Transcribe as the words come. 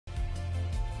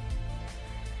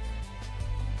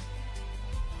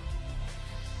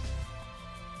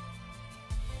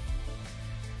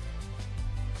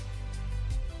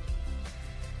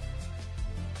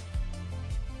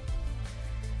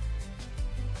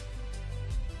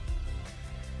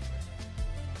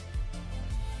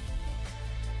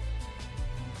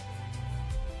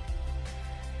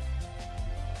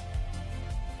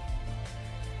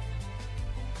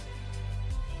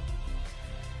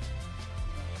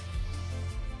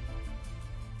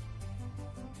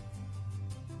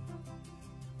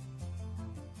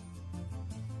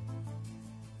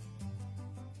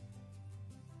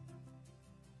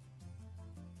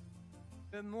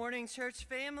Good morning, church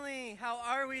family. How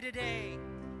are we today?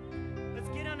 Let's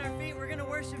get on our feet. We're going to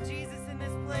worship Jesus in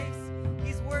this place.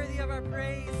 He's worthy of our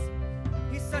praise.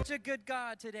 He's such a good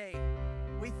God today.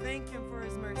 We thank him for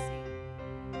his mercy.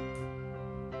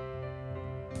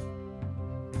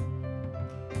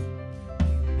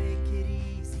 You make it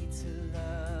easy to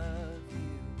love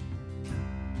you.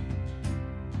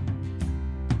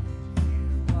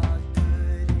 You are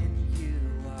good and you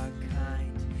are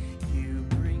kind. You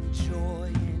bring joy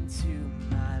into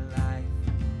my life.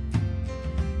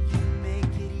 You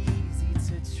make it easy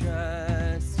to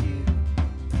trust you.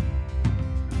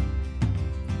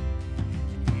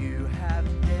 And you have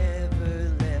never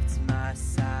left my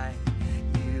side.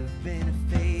 You've been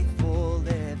faithful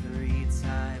every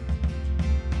time.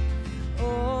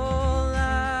 All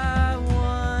I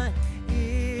want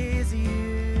is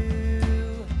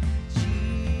you,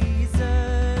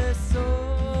 Jesus.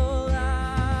 All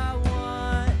I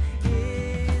want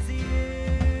is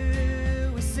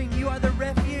you. We sing, you are the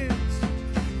refuge.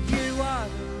 You are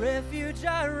the refuge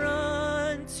I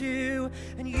run to,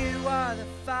 and you are the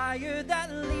fire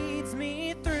that leads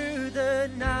me through the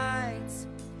night.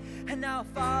 And I'll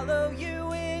follow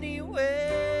you anywhere.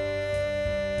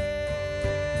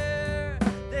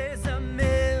 There's a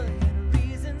million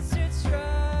reasons to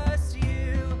trust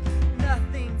you,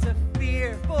 nothing to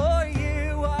fear, for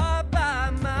you are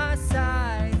by my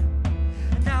side.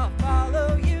 And I'll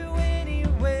follow you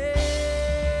anywhere.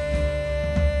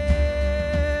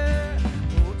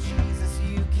 Oh, Jesus,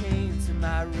 you came to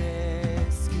my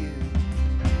rescue,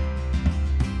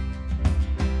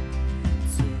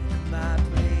 took my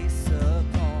place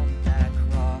upon that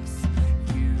cross.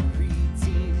 You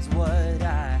redeemed what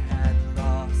I had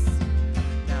lost.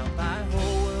 Now my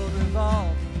whole world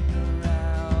revolving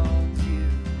around you.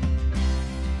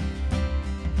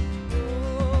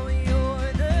 Oh,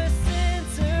 you're the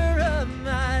center of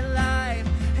my life.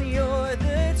 You're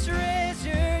the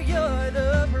treasure, you're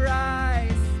the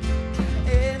prize.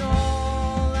 And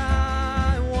all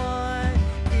I want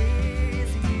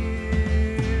is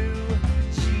you,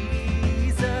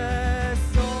 Jesus.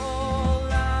 All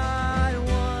I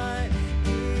want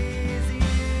is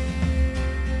you.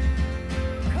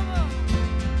 Come on.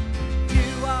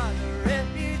 You are the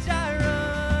refuge I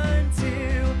run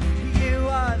to. You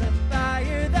are the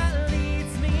fire that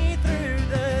leads me through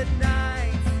the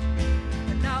night.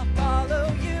 And I'll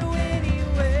follow you anywhere.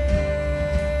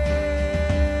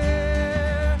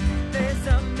 There's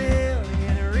a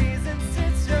million reasons to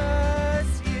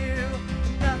trust you,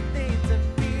 nothing to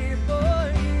fear,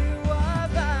 for you are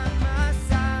by my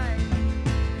side.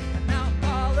 And I'll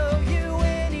follow you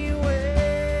anywhere.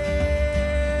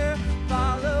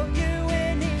 Follow you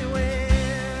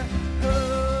anywhere.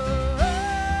 Oh,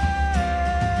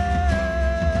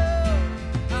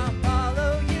 I'll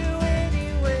follow you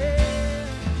anywhere.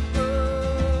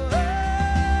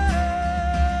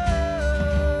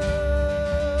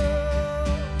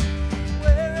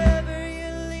 Wherever you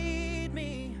lead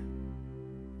me,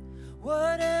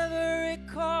 whatever it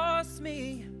costs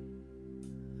me.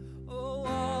 Oh,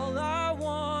 all I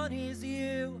want is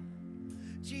you,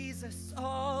 Jesus.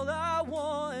 All I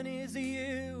want is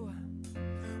you.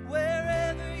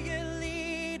 Wherever you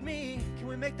lead me, can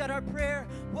we make that our prayer?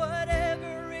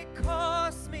 Whatever it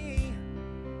costs me.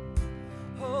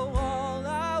 Oh, all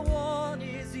I want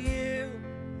is you,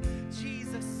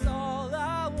 Jesus. All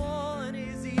I want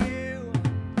is you.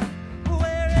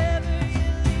 Wherever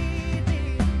you lead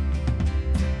me,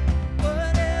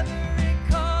 whatever it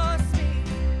costs me.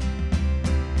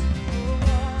 Oh,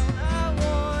 all I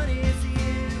want is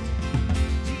you,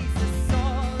 Jesus.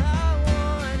 All I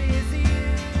want is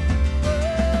you.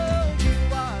 Oh, you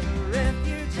are the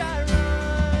refuge I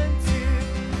run to.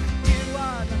 You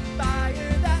are the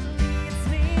fire that leads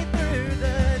me through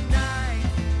the night.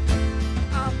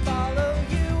 I'll follow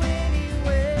you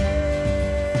anywhere.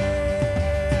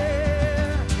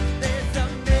 There's a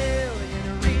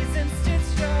million reasons to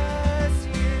trust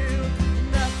you,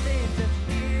 nothing to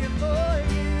fear, for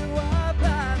you are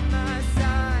by my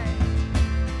side.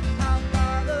 I'll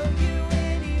follow you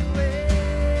anywhere.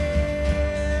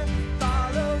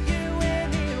 Follow you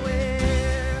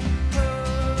anywhere. Oh,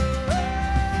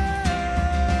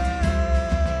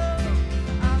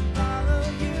 I'll follow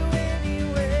you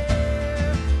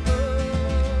anywhere.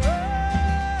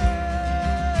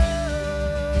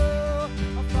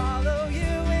 I'll follow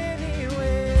you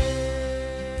anywhere.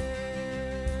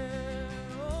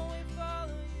 Oh, we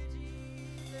follow you,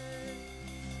 Jesus.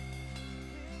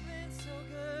 You've been so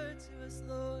good to us,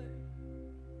 Lord.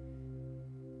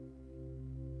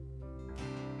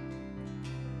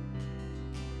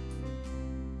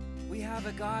 We have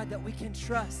a God that we can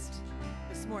trust,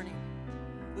 morning.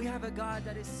 We have a God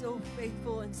that is so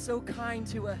faithful and so kind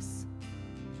to us.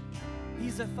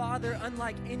 He's a Father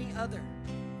unlike any other.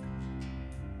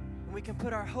 And we can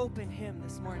put our hope in Him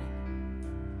this morning.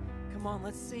 Come on,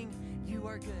 let's sing, You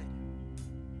Are Good.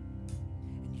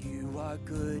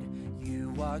 And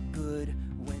you are good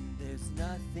when there's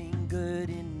nothing good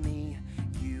in me.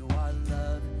 You are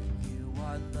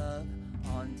love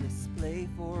on display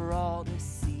for all to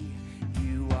see.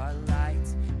 You are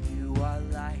light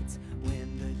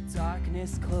when the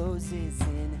darkness closes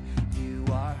in. You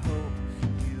are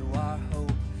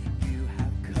hope, you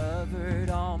have covered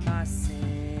all my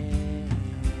sin.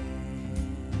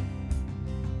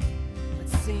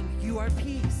 Let's sing, You are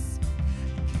peace.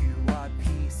 You are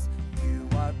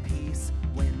peace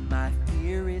when my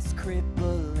fear is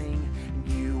crippling.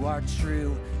 You are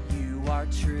true,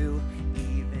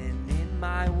 even in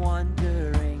my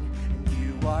wandering. And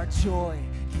you are joy,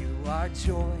 you're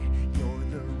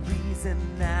the reason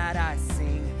that I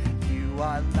sing. You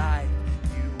are life,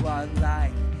 in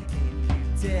you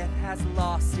death has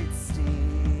lost its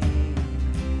sting.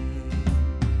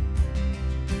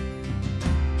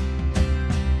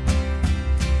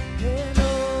 And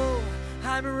oh,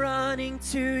 I'm running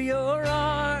to your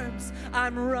arms,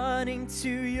 I'm running to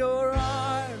your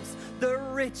arms. The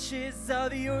riches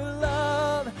of your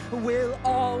love will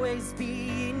always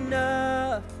be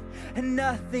enough, and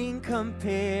nothing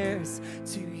compares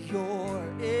to your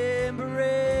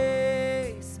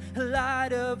embrace.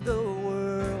 Light of the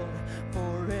world,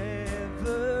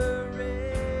 forever reign.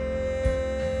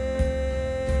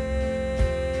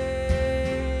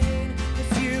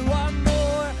 'Cause you are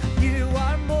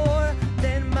more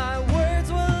than my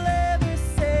words will ever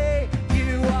say.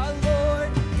 You are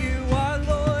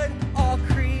Lord, all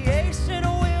creation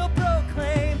will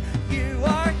proclaim. You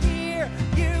are here,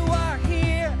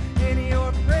 in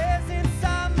your presence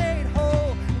I'm made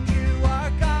whole. You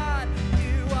are God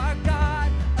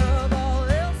of all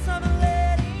else I'm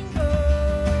letting go.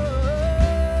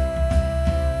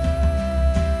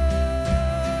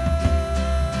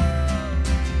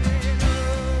 And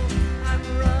oh, I'm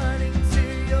running to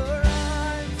your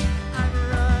arms, I'm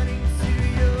running to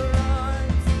your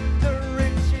arms. The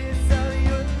riches of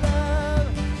your love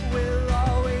will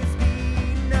always be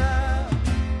enough.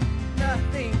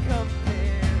 Nothing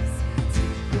compares to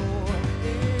your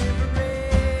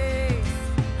embrace.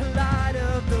 Light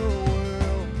of the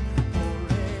world,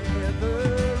 forever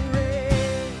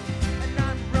reign. And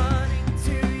I'm running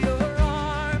to your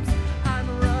arms, I'm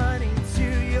running to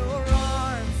your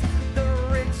arms. The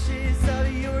riches of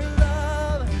your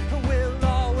love will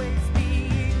always be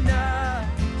enough,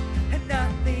 and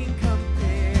nothing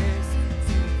compares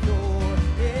to your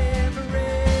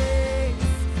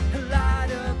embrace.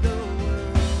 Light of the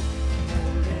world,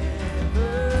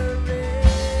 forever reign.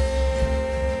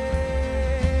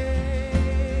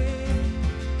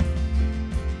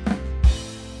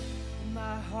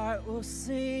 My heart will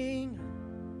sing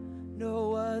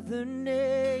no other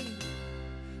name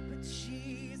but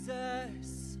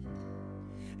Jesus,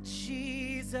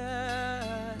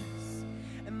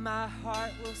 and my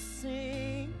heart will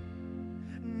sing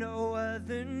no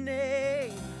other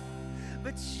name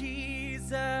but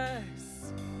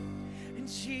Jesus, and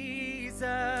Jesus.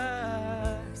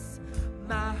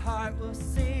 My heart will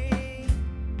sing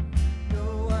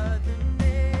no other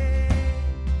name,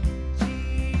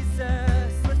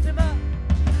 Jesus. Lift him up,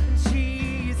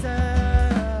 Jesus.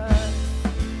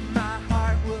 My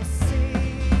heart will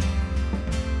sing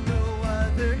no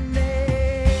other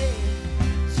name,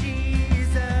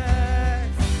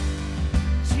 Jesus,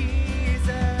 Jesus.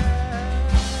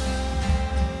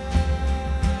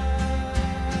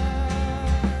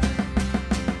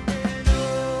 And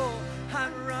oh,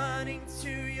 I'm running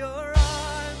to your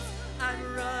arms,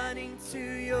 I'm running to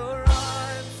your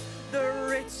arms. The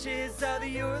riches of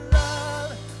your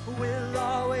love will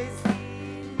always be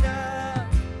enough,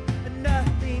 and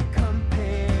nothing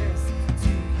compares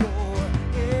to your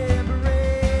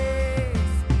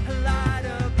embrace. Light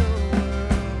of the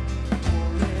world,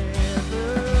 forever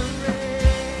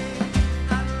reign.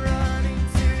 I'm running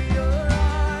to your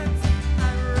arms,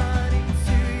 I'm running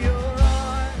to your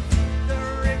arms. The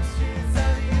riches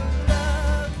of your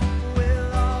love will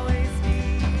always be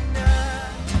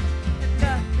enough, and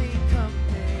nothing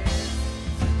compares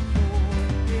to your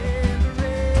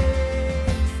embrace.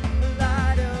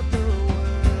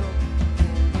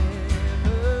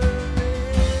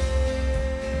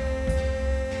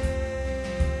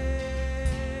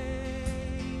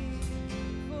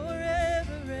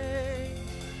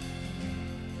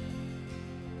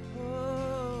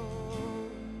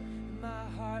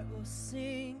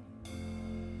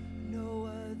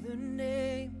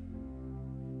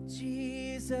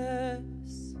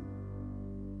 Jesus.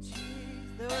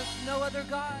 There is no other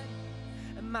God,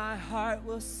 and my heart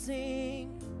will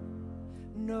sing.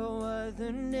 No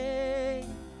other name,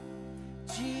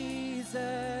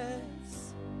 Jesus.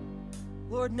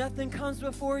 Lord, nothing comes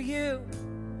before you,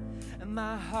 and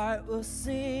my heart will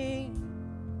sing.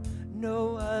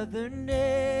 No other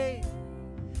name,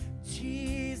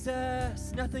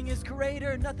 Jesus. Nothing is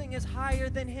greater, nothing is higher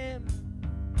than him.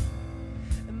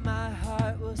 And my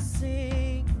heart will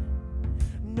sing.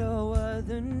 No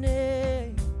other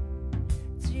name,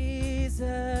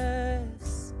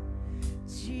 Jesus,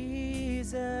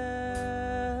 Jesus.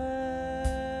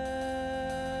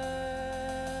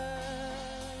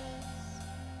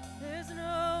 There's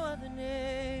no other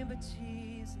name but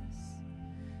Jesus.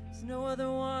 There's no other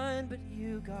one but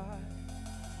you, God.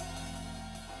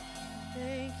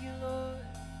 Thank you, Lord.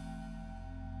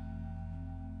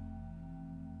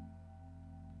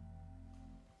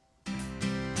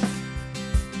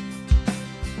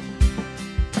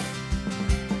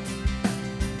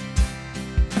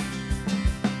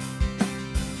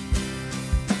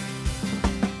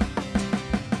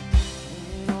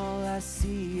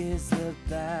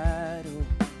 Battle,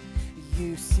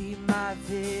 you see my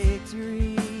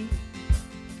victory.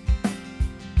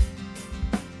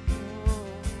 Oh,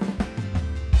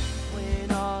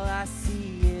 when all I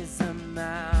see is a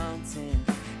mountain,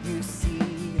 you see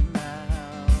a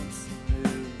mountain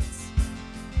moves.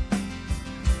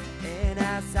 And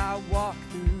as I walk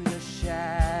through the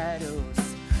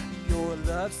shadows, your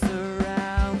love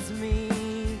surrounds me.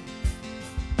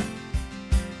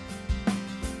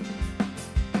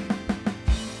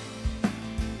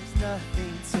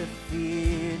 Nothing to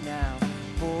fear now,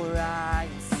 for I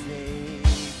am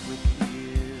safe with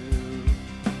you.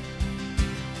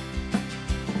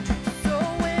 So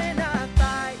when I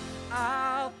fight,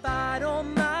 I'll fight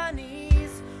on my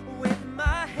knees with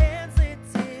my hands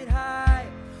lifted high.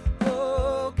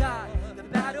 Oh God, the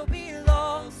battle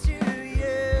belongs to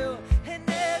you, and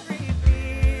every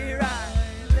fear I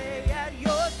lay at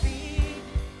your feet,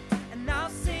 and I'll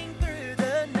sing through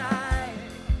the night.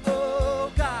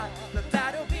 Oh God, the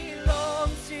battle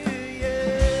belongs to you.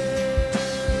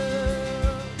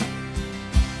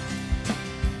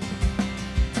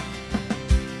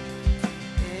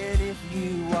 And if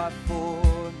you are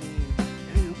for me,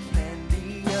 who can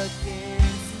be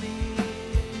against me?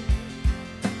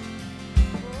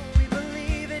 Oh, we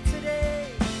believe it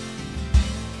today.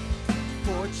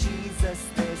 For Jesus,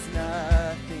 there's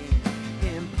nothing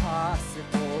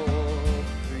impossible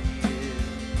for you.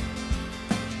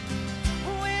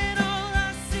 When all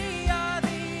I see are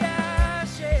the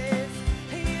ashes,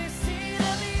 you see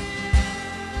the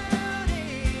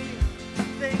beauty.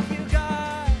 Thank you,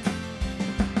 God.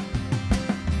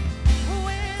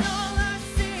 When all I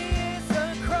see is the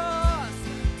cross,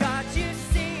 God, you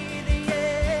see the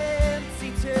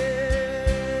empty tomb.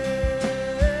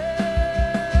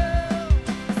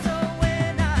 So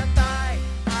when I fight,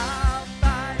 I'll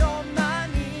fight on my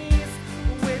knees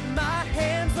with my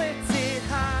hands lifted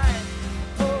high.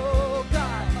 Oh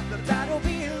God, the battle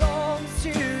belongs to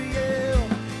you,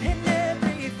 and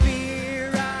every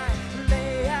fear I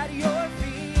lay at your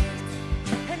feet,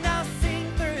 and I'll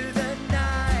sing through the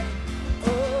night.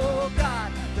 Oh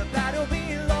God, the battle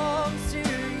belongs to you.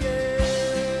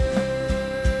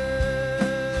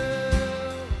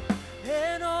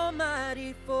 An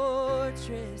almighty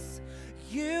fortress,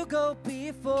 you go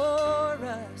before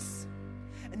us,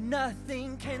 and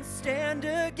nothing can stand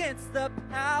against the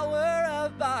power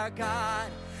of our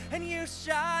God. And you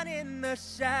shine in the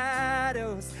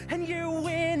shadows, and you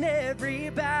win every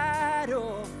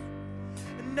battle.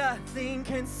 Nothing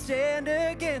can stand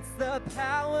against the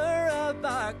power of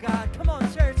our God. Come on,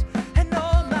 church. An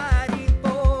almighty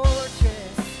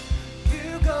fortress,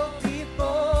 you go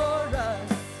before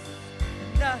us.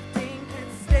 Nothing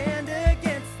can stand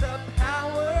against the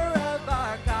power of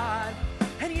our God.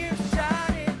 And you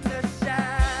shine in the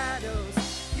shadows,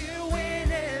 you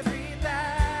win every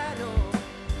battle.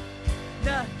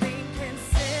 Nothing can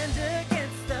stand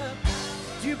against the.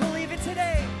 Do you believe it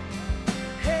today?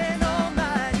 An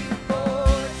almighty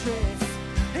fortress,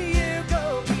 you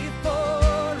go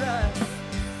before us.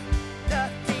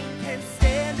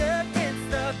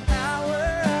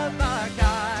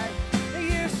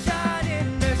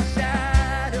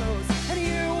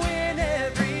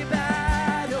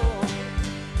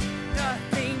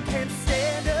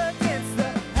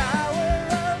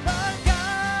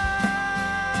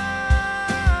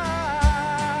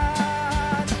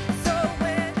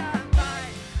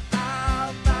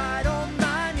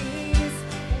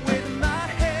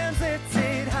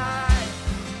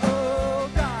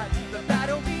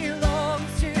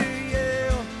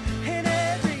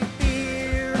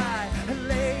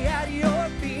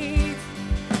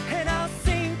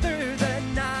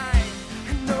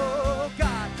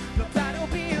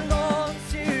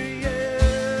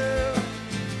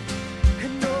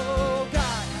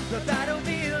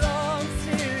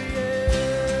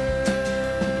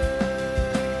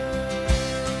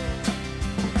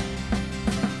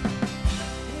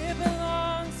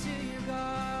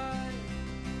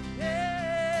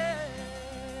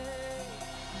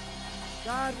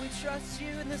 God, we trust you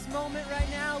in this moment right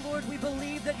now. Lord, we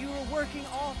believe that you are working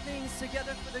all things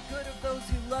together for the good of those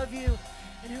who love you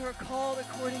and who are called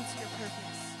according to your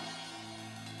purpose.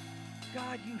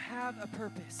 God, you have a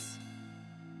purpose.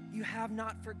 You have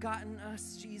not forgotten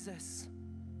us, Jesus.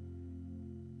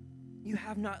 You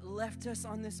have not left us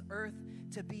on this earth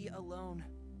to be alone.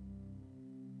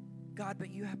 God,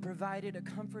 but you have provided a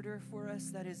comforter for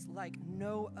us that is like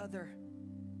no other.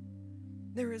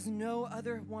 There is no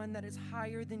other one that is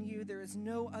higher than you. There is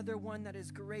no other one that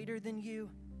is greater than you.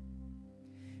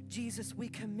 Jesus, we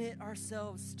commit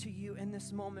ourselves to you in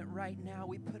this moment right now.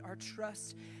 We put our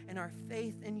trust and our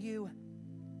faith in you,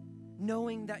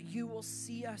 knowing that you will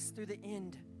see us through the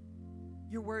end.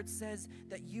 Your word says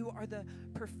that you are the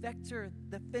perfecter,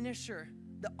 the finisher,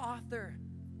 the author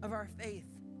of our faith.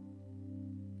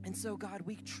 And so, God,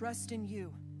 we trust in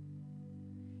you.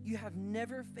 You have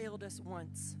never failed us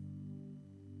once.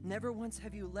 Never once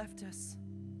have you left us,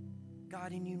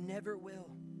 God, and you never will.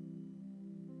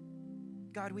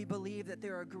 God, we believe that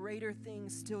there are greater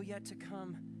things still yet to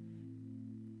come.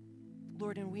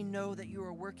 Lord, and we know that you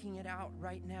are working it out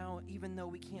right now, even though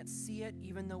we can't see it,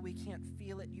 even though we can't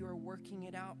feel it, you are working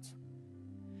it out.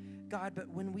 God, but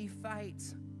when we fight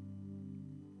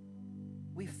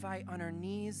on our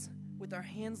knees with our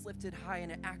hands lifted high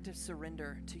in an act of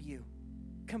surrender to you.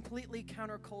 Completely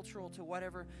countercultural to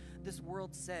whatever this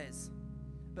world says.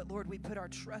 But Lord, we put our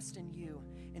trust in you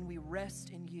and we rest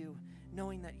in you,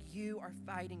 knowing that you are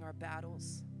fighting our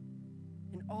battles.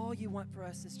 And all you want for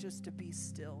us is just to be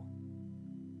still.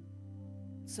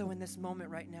 So in this moment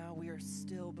right now, we are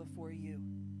still before you.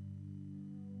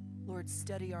 Lord,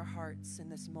 steady our hearts in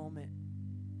this moment.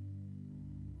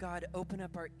 God, open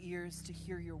up our ears to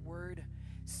hear your word.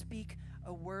 Speak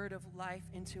a word of life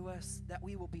into us that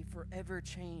we will be forever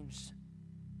changed.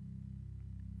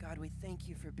 God, we thank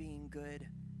you for being good.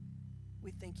 We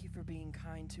thank you for being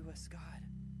kind to us, God.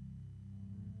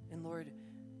 And Lord,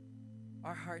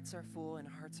 our hearts are full and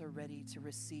hearts are ready to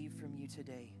receive from you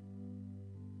today.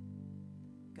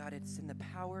 God, it's in the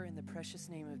power and the precious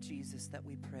name of Jesus that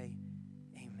we pray.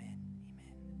 Amen.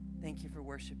 Amen. Thank you for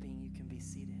worshiping. You can be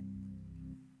seated.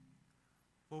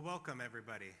 Well, welcome,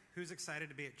 everybody. Who's excited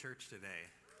to be at church today?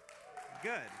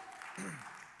 Good.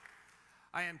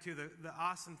 I am too. The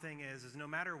awesome thing is no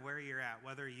matter where you're at,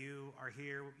 whether you are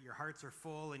here, your hearts are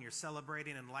full, and you're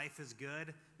celebrating and life is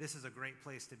good, this is a great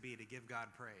place to be, to give God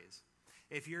praise.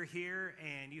 If you're here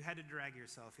and you had to drag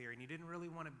yourself here and you didn't really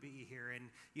want to be here and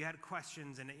you had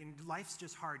questions and life's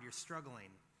just hard, you're struggling,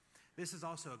 this is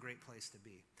also a great place to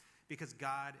be, because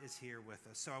God is here with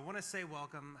us. So I want to say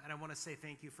welcome, and I want to say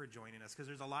thank you for joining us, because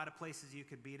there's a lot of places you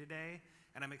could be today,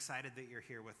 and I'm excited that you're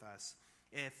here with us.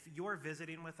 If you're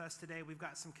visiting with us today, we've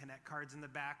got some Connect cards in the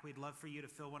back. We'd love for you to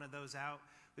fill one of those out.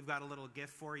 We've got a little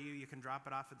gift for you. You can drop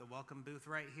it off at the welcome booth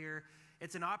right here.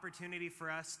 It's an opportunity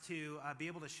for us to be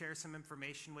able to share some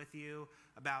information with you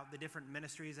about the different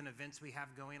ministries and events we have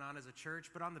going on as a church.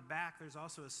 But on the back, there's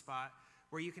also a spot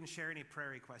where you can share any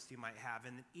prayer requests you might have.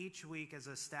 And each week as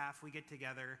a staff, we get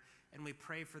together and we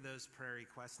pray for those prayer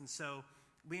requests. And so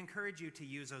we encourage you to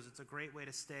use those. It's a great way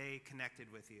to stay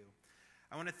connected with you.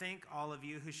 I want to thank all of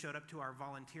you who showed up to our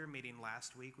volunteer meeting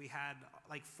last week. We had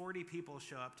like 40 people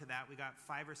show up to that. We got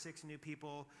 5 or 6 new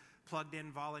people plugged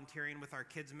in volunteering with our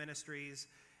kids ministries.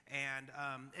 And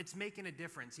it's making a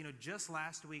difference. You know, just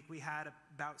last week we had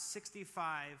about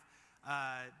 65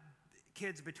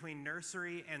 kids between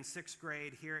nursery and 6th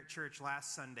grade here at church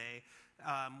last Sunday.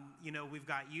 You know, we've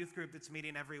got youth group that's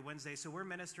meeting every Wednesday. So we're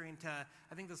ministering to,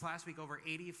 I think this last week, over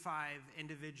 85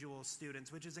 individual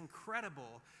students, which is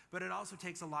incredible, but it also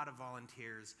takes a lot of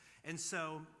volunteers. And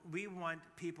so we want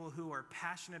people who are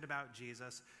passionate about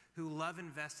Jesus, who love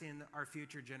investing in our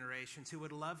future generations, who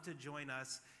would love to join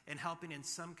us in helping in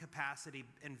some capacity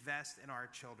invest in our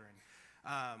children.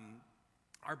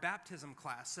 Our baptism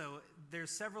class. So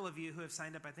there's several of you who have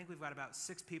signed up. I think we've got about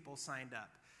 6 people signed up.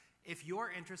 If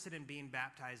you're interested in being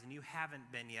baptized and you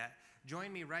haven't been yet,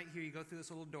 join me right here. You go through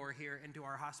this little door here into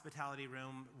our hospitality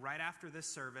room right after this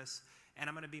service, and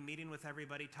I'm going to be meeting with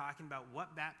everybody, talking about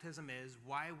what baptism is,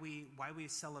 why we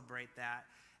celebrate that,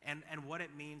 and what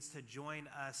it means to join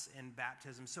us in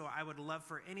baptism. So I would love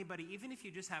for anybody, even if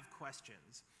you just have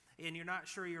questions and you're not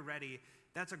sure you're ready,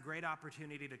 that's a great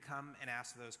opportunity to come and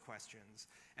ask those questions.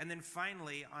 And then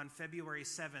finally, on February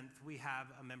 7th, we have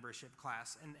a membership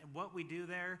class. And what we do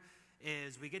there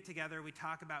is we get together, we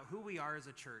talk about who we are as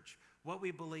a church, what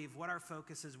we believe, what our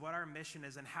focus is, what our mission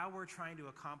is, and how we're trying to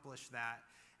accomplish that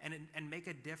and make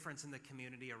a difference in the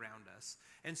community around us.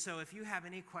 And so if you have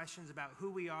any questions about who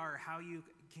we are, or how you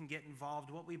can get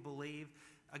involved, what we believe,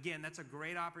 again, that's a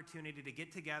great opportunity to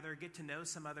get together, get to know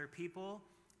some other people,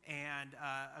 and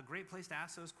a great place to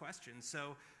ask those questions.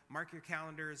 So mark your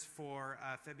calendars for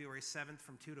February 7th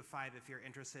from 2 to 5 if you're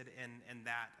interested in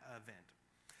that event.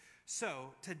 So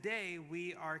today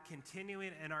we are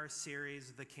continuing in our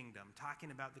series, The Kingdom,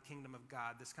 talking about the kingdom of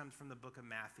God. This comes from the book of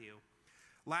Matthew.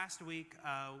 Last week,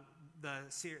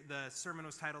 the sermon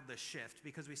was titled The Shift,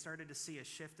 because we started to see a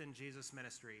shift in Jesus'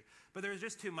 ministry. But there was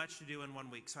just too much to do in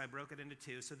 1 week, so I broke it into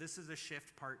two. So this is a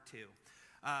shift part 2.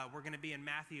 We're going to be in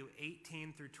Matthew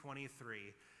 18 through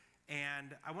 23.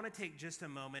 And I want to take just a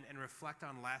moment and reflect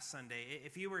on last Sunday.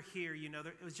 If you were here, you know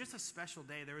it was just a special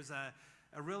day. There was a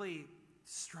really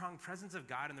strong presence of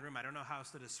God in the room. I don't know how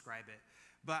else to describe it.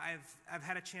 But I've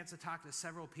had a chance to talk to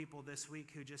several people this week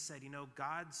who just said,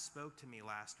 God spoke to me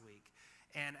last week.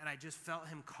 And I just felt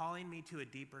him calling me to a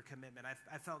deeper commitment.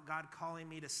 I felt God calling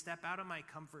me to step out of my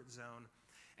comfort zone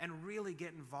and really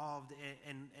get involved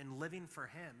in living for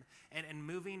him and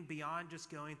moving beyond just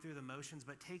going through the motions,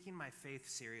 but taking my faith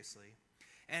seriously.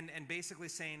 And basically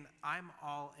saying, I'm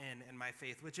all in my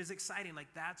faith, which is exciting.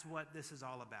 Like, that's what this is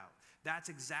all about. That's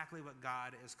exactly what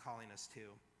God is calling us to.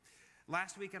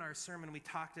 Last week in our sermon, we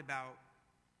talked about,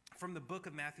 from the book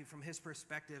of Matthew, from his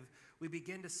perspective, we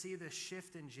begin to see this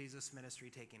shift in Jesus'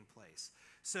 ministry taking place.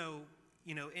 So,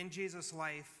 in Jesus'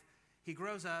 life, he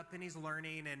grows up and he's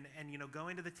learning and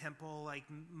going to the temple like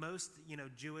most,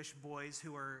 Jewish boys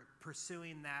who are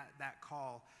pursuing that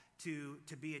call to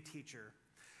be a teacher.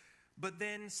 But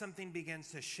then something begins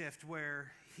to shift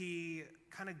where he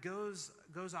kind of goes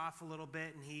off a little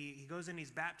bit, and he goes and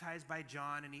he's baptized by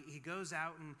John, and he goes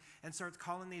out and starts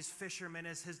calling these fishermen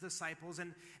as his disciples.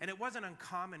 And it wasn't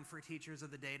uncommon for teachers of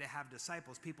the day to have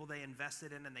disciples, people they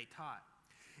invested in and they taught.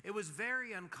 It was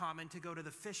very uncommon to go to the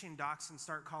fishing docks and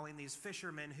start calling these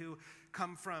fishermen who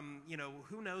come from,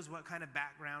 who knows what kind of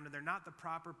background, and they're not the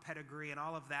proper pedigree and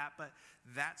all of that, but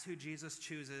that's who Jesus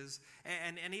chooses.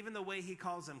 And even the way he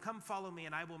calls them, come follow me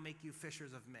and I will make you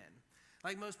fishers of men.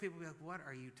 Like, most people be like, what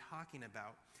are you talking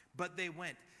about? But they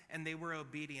went and they were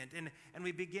obedient. And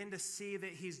we begin to see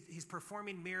that he's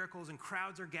performing miracles and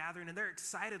crowds are gathering and they're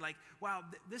excited like, wow,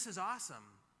 this is awesome.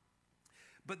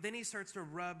 But then he starts to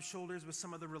rub shoulders with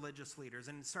some of the religious leaders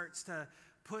and starts to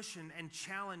push and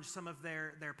challenge some of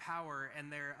their power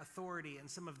and their authority and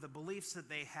some of the beliefs that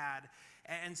they had.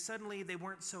 And suddenly they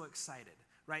weren't so excited,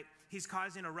 right? He's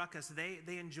causing a ruckus.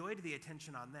 They enjoyed the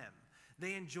attention on them.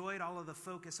 They enjoyed all of the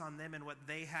focus on them and what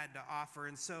they had to offer.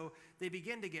 And so they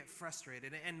begin to get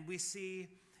frustrated. And we see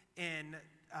in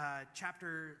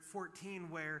chapter 14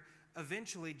 where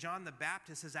eventually John the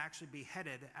Baptist is actually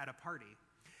beheaded at a party.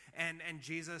 And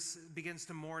Jesus begins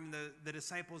to mourn. The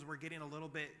disciples were getting a little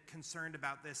bit concerned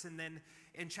about this. And then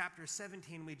in chapter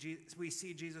 17, we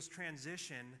see Jesus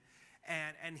transition,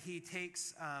 and he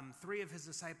takes 3 of his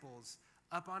disciples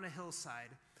up on a hillside,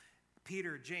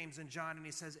 Peter, James, and John, and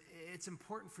he says, it's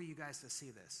important for you guys to see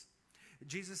this.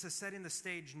 Jesus is setting the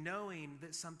stage knowing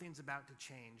that something's about to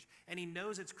change. And he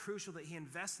knows it's crucial that he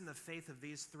invests in the faith of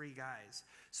these 3 guys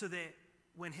so that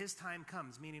when his time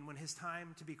comes, meaning when his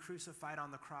time to be crucified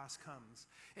on the cross comes,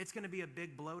 it's going to be a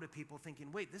big blow to people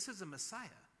thinking, wait, this is a Messiah.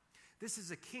 This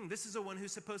is a king. This is the one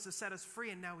who's supposed to set us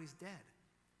free, and now he's dead.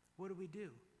 What do we do?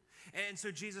 And so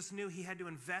Jesus knew he had to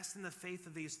invest in the faith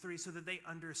of these 3 so that they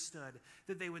understood,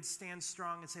 that they would stand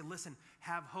strong and say, listen,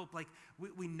 have hope. Like,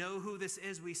 we know who this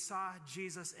is. We saw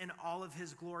Jesus in all of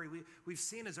his glory. We've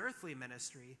seen his earthly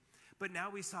ministry. But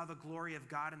now we saw the glory of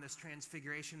God in this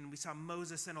transfiguration. And we saw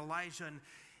Moses and Elijah,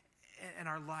 and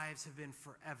our lives have been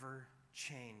forever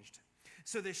changed.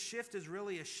 So this shift is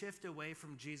really a shift away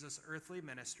from Jesus' earthly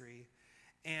ministry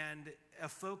and a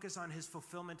focus on his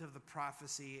fulfillment of the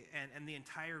prophecy and the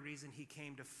entire reason he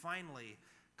came to finally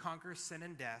conquer sin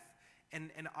and death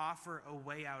and offer a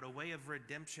way out, a way of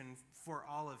redemption for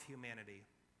all of humanity.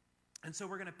 And so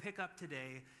we're going to pick up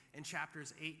today in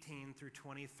chapters 18 through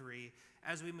 23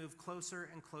 as we move closer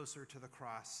and closer to the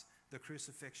cross, the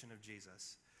crucifixion of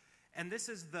Jesus. And this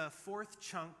is the 4th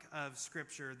chunk of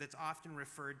scripture that's often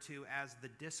referred to as the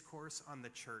discourse on the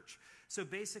church. So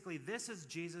basically, this is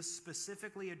Jesus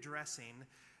specifically addressing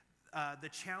the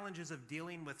challenges of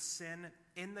dealing with sin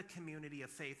in the community of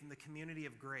faith, in the community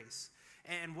of grace,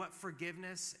 and what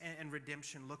forgiveness and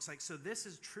redemption looks like. So this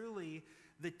is truly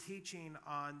the teaching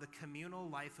on the communal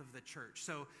life of the church.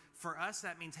 So for us,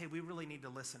 that means, hey, we really need to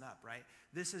listen up, right?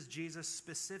 This is Jesus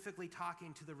specifically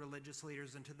talking to the religious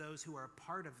leaders and to those who are a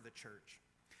part of the church.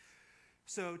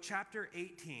 So chapter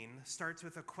 18 starts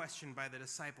with a question by the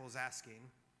disciples asking,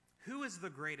 who is the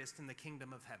greatest in the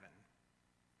kingdom of heaven?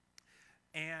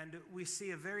 And we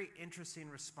see a very interesting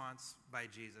response by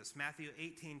Jesus. Matthew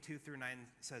 18:2-9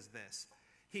 says this.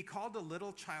 He called a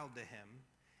little child to him,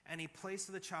 and he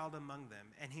placed the child among them.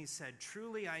 And he said,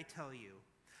 truly I tell you,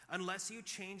 unless you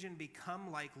change and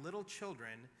become like little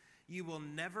children, you will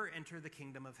never enter the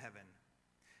kingdom of heaven.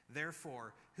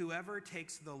 Therefore, whoever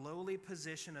takes the lowly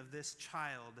position of this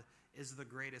child is the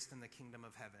greatest in the kingdom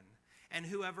of heaven. And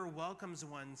whoever welcomes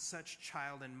one such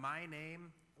child in my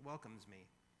name welcomes me.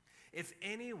 If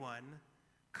anyone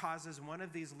causes one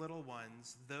of these little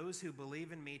ones, those who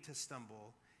believe in me, to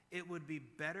stumble, it would be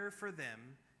better for them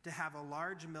to have a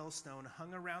large millstone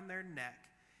hung around their neck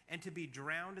and to be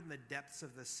drowned in the depths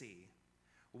of the sea.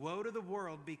 Woe to the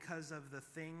world because of the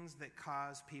things that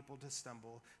cause people to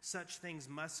stumble. Such things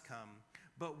must come,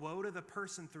 but woe to the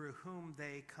person through whom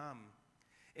they come.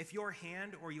 If your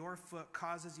hand or your foot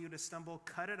causes you to stumble,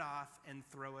 cut it off and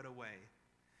throw it away.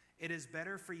 It is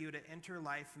better for you to enter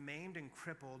life maimed and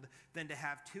crippled than to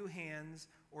have 2 hands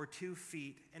or 2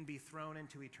 feet and be thrown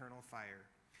into eternal fire.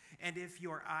 And if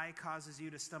your eye causes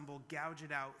you to stumble, gouge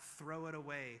it out, throw it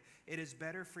away. It is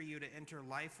better for you to enter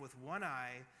life with 1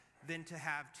 eye than to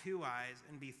have 2 eyes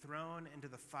and be thrown into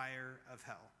the fire of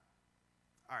hell.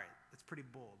 All right, that's pretty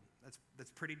bold.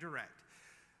 That's pretty direct.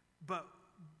 But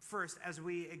first, as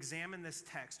we examine this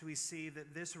text, we see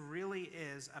that this really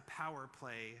is a power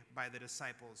play by the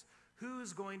disciples.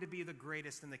 Who's going to be the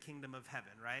greatest in the kingdom of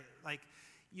heaven, right? Like,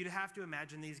 you'd have to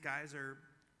imagine these guys are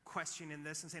questioning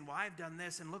this and saying, well, I've done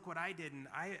this, and look what I did, and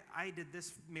I did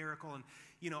this miracle, and,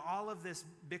 all of this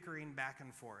bickering back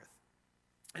and forth.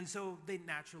 And so they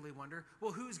naturally wonder,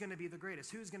 well, who's going to be the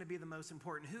greatest? Who's going to be the most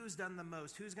important? Who's done the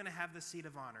most? Who's going to have the seat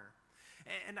of honor?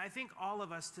 And I think all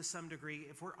of us, to some degree,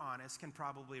 if we're honest, can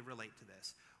probably relate to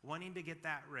this. Wanting to get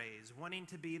that raise, wanting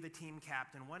to be the team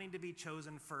captain, wanting to be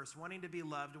chosen first, wanting to be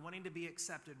loved, wanting to be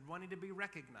accepted, wanting to be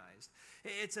recognized.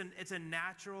 It's a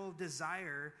natural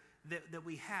desire that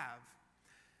we have.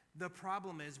 The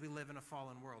problem is we live in a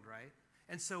fallen world, right?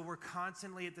 And so we're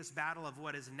constantly at this battle of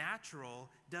what is natural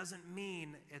doesn't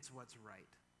mean it's what's right.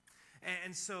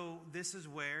 And so this is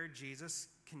where Jesus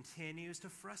continues to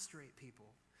frustrate people.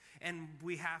 And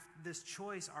we have this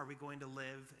choice: are we going to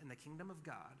live in the kingdom of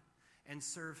God and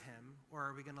serve him, or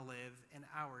are we going to live in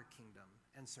our kingdom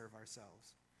and serve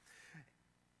ourselves?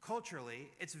 Culturally,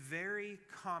 it's very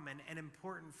common and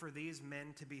important for these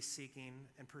men to be seeking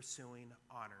and pursuing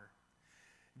honor.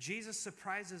 Jesus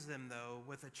surprises them, though,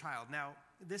 with a child. Now,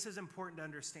 this is important to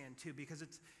understand, too, because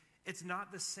it's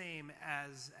not the same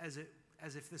as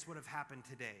if this would have happened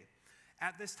today.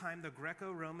 At this time, the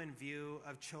Greco-Roman view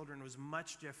of children was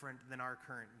much different than our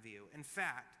current view. In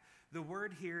fact, the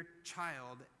word here,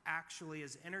 child, actually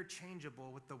is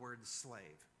interchangeable with the word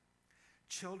slave.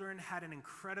 Children had an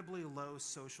incredibly low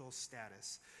social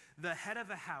status. The head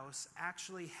of a house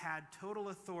actually had total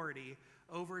authority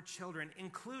over children,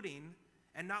 including,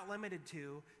 and not limited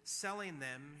to, selling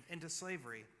them into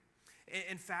slavery.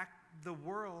 In fact, the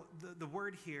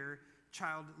word here,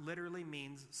 child, literally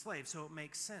means slave, so it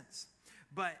makes sense.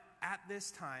 But at this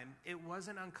time, it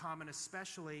wasn't uncommon,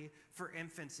 especially for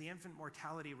infants. The infant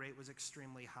mortality rate was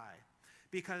extremely high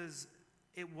because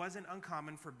it wasn't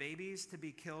uncommon for babies to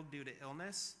be killed due to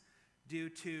illness, due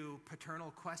to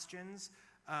paternal questions,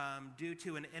 due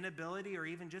to an inability or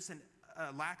even just a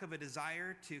lack of a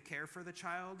desire to care for the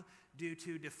child, due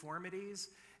to deformities.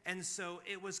 And so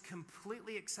it was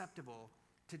completely acceptable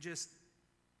to just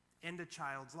end a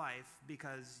child's life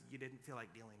because you didn't feel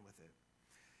like dealing with it.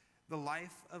 The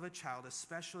life of a child,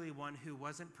 especially one who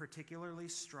wasn't particularly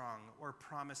strong or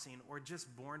promising or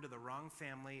just born to the wrong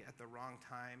family at the wrong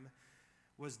time,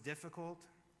 was difficult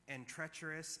and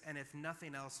treacherous, and if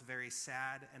nothing else, very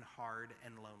sad and hard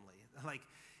and lonely. Like,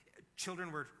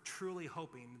 children were truly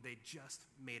hoping they just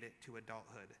made it to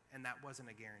adulthood, and that wasn't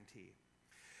a guarantee.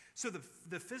 So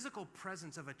the physical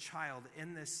presence of a child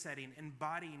in this setting,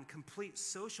 embodying complete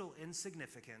social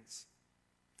insignificance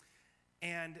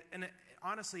and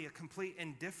honestly a complete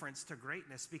indifference to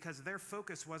greatness, because their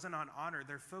focus wasn't on honor,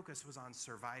 their focus was on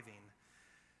surviving.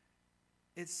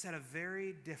 It set a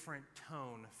very different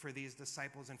tone for these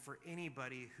disciples and for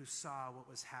anybody who saw what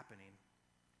was happening.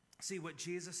 See, what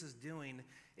Jesus is doing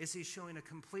is he's showing a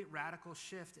complete radical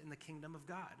shift in the kingdom of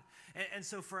God. And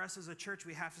so for us as a church,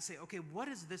 we have to say, okay, what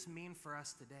does this mean for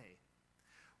us today?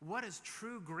 What does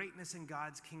true greatness in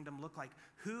God's kingdom look like?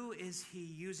 Who is he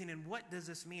using, and what does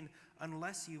this mean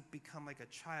unless you become like a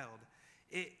child?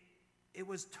 It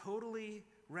was totally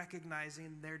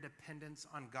recognizing their dependence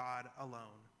on God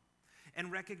alone,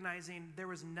 and recognizing there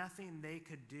was nothing they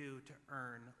could do to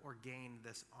earn or gain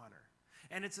this honor.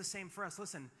 And it's the same for us.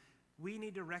 Listen, we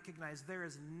need to recognize there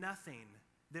is nothing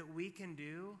that we can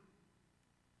do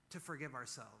to forgive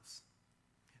ourselves.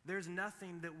 There's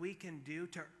nothing that we can do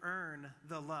to earn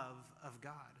the love of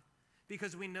God,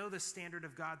 because we know the standard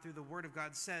of God through the Word of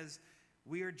God says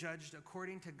we are judged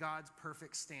according to God's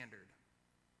perfect standard.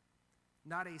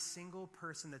 Not a single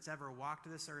person that's ever walked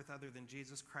this earth other than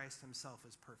Jesus Christ himself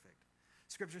is perfect.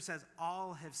 Scripture says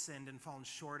all have sinned and fallen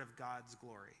short of God's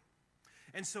glory.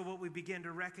 And so what we begin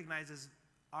to recognize is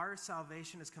our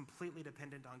salvation is completely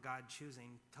dependent on God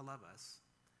choosing to love us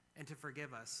and to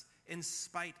forgive us in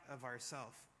spite of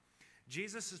ourselves.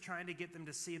 Jesus is trying to get them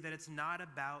to see that it's not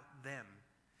about them.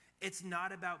 It's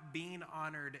not about being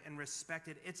honored and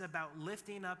respected. It's about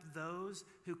lifting up those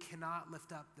who cannot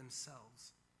lift up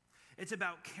themselves. It's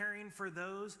about caring for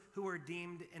those who are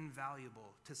deemed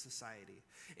invaluable to society.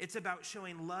 It's about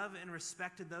showing love and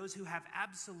respect to those who have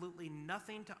absolutely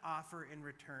nothing to offer in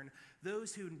return,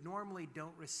 those who normally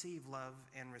don't receive love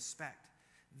and respect.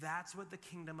 That's what the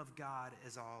kingdom of God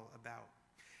is all about.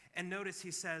 And notice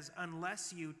he says,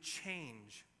 unless you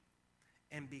change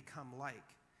and become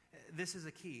like. This is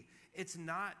a key. It's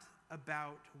not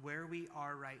about where we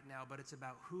are right now, but it's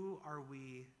about who are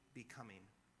we becoming.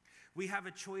 We have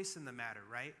a choice in the matter,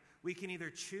 right? We can either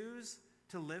choose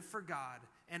to live for God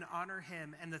and honor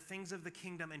him and the things of the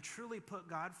kingdom and truly put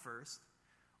God first,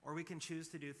 or we can choose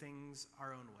to do things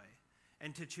our own way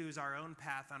and to choose our own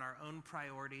path on our own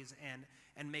priorities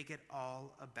and make it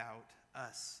all about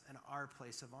us and our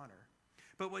place of honor.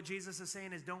 But what Jesus is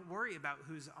saying is don't worry about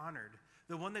who's honored.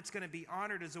 The one that's going to be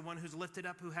honored is the one who's lifted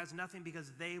up, who has nothing,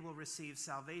 because they will receive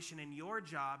salvation. And your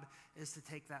job is to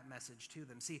take that message to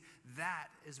them. See, that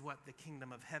is what the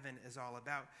kingdom of heaven is all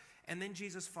about. And then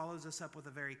Jesus follows us up with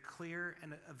a very clear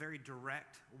and a very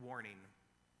direct warning.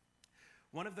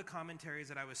 One of the commentaries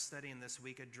that I was studying this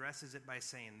week addresses it by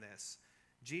saying this.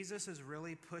 Jesus is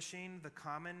really pushing the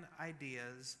common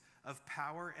ideas of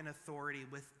power and authority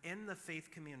within the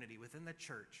faith community, within the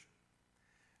church.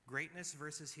 Greatness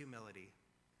versus humility.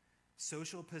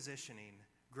 Social positioning,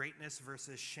 greatness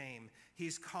versus shame.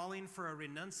 He's calling for a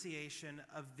renunciation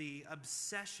of the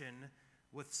obsession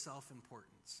with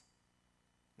self-importance.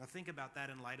 Now think about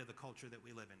that in light of the culture that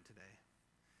we live in today.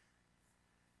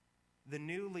 The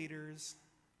new leaders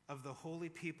of the holy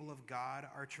people of God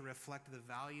are to reflect the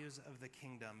values of the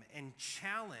kingdom and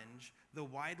challenge the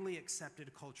widely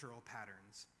accepted cultural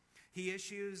patterns. He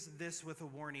issues this with a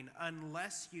warning: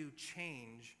 unless you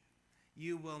change,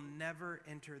 you will never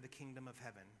enter the kingdom of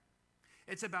heaven.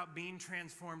 It's about being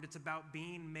transformed. It's about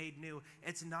being made new.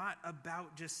 It's not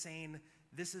about just saying,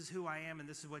 this is who I am and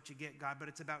this is what you get, God, but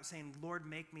it's about saying, Lord,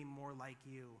 make me more like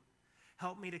you.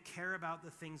 Help me to care about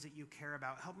the things that you care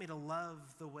about. Help me to love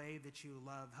the way that you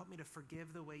love. Help me to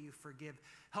forgive the way you forgive.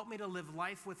 Help me to live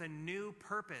life with a new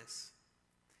purpose.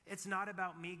 It's not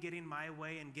about me getting my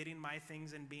way and getting my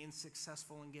things and being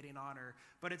successful and getting honor,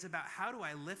 but it's about how do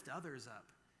I lift others up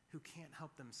who can't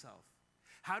help themselves?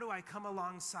 How do I come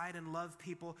alongside and love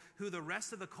people who the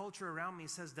rest of the culture around me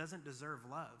says doesn't deserve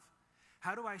love?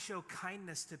 How do I show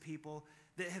kindness to people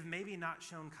that have maybe not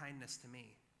shown kindness to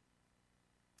me?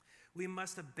 We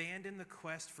must abandon the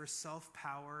quest for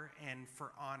self-power and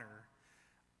for honor.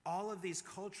 All of these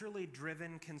culturally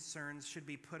driven concerns should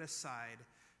be put aside,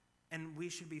 and we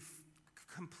should be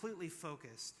completely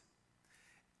focused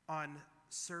on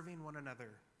serving one another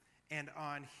and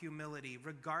on humility,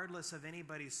 regardless of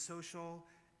anybody's social,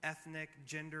 ethnic,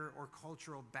 gender, or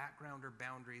cultural background or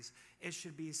boundaries. It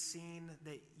should be seen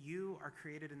that you are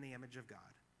created in the image of God.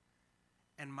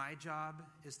 And my job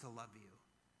is to love you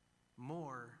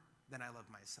more than I love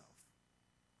myself.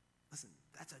 Listen,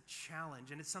 that's a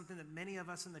challenge, and it's something that many of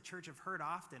us in the church have heard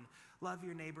often. Love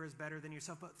your neighbor is better than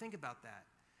yourself. But think about that.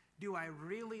 Do I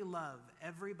really love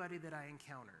everybody that I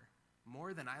encounter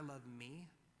more than I love me?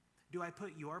 Do I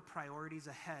put your priorities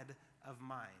ahead of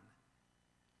mine?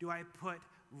 Do I put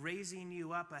raising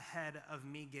you up ahead of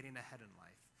me getting ahead in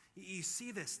life? You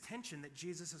see this tension that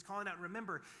Jesus is calling out.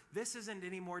 Remember, this isn't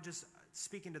anymore just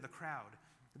speaking to the crowd.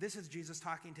 This is Jesus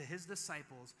talking to his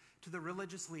disciples, to the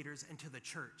religious leaders, and to the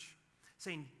church,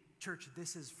 saying, church,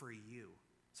 this is for you.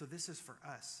 So this is for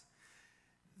us.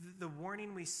 The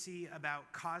warning we see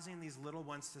about causing these little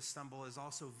ones to stumble is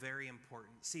also very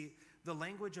important. See, the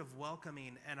language of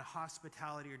welcoming and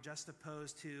hospitality are just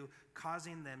opposed to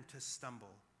causing them to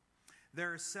stumble.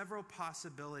 There are several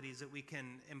possibilities that we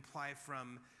can imply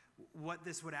from what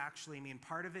this would actually mean.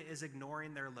 Part of it is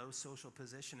ignoring their low social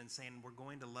position and saying we're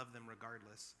going to love them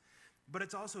regardless. But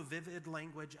it's also vivid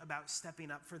language about stepping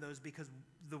up for those, because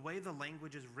the way the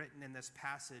language is written in this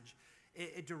passage,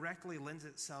 it directly lends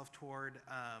itself toward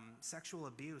sexual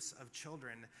abuse of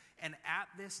children. And at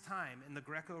this time in the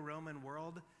Greco-Roman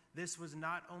world, this was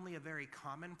not only a very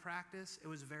common practice, it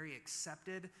was very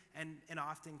accepted and in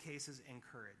often cases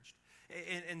encouraged.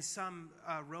 In some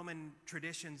Roman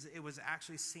traditions, it was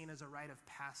actually seen as a rite of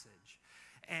passage.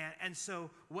 And so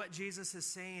what Jesus is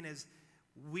saying is,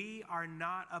 we are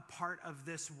not a part of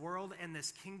this world and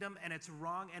this kingdom, and it's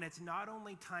wrong. And it's not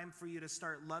only time for you to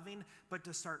start loving, but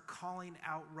to start calling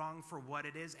out wrong for what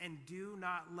it is. And do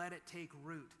not let it take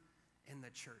root in the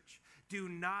church. Do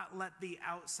not let the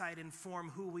outside inform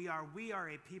who we are. We are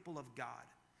a people of God.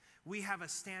 We have a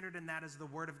standard, and that is the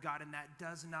word of God, and that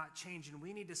does not change. And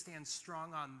we need to stand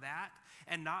strong on that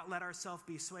and not let ourselves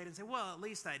be swayed and say, well, at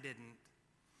least I didn't.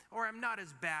 Or I'm not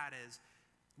as bad as.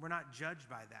 We're not judged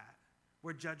by that.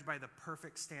 We're judged by the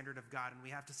perfect standard of God, and we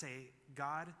have to say,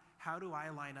 God, how do I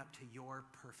line up to your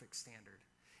perfect standard?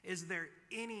 Is there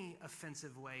any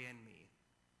offensive way in me?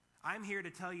 I'm here to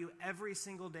tell you every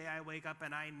single day I wake up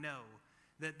and I know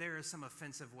that there are some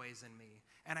offensive ways in me.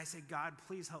 And I say, God,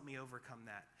 please help me overcome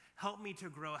that. Help me to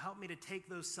grow. Help me to take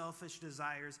those selfish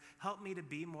desires. Help me to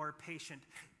be more patient.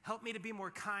 Help me to be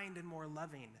more kind and more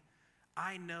loving.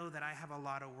 I know that I have a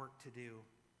lot of work to do.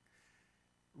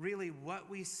 Really, what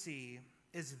we see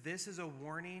is this is a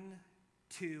warning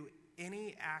to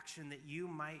any action that you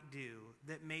might do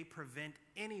that may prevent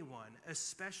anyone,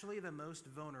 especially the most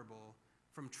vulnerable,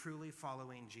 from truly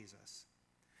following Jesus.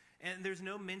 And there's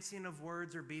no mincing of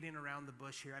words or beating around the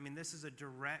bush here. I mean, this is a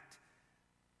direct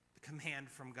command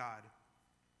from God.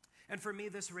 And for me,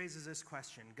 this raises this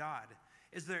question. God,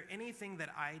 is there anything that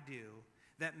I do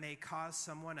that may cause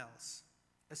someone else,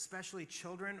 especially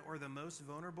children or the most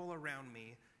vulnerable around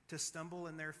me, to stumble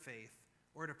in their faith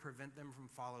or to prevent them from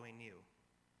following you?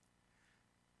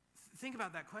 Think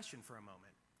about that question for a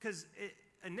moment. Because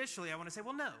initially I want to say,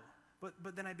 well, no.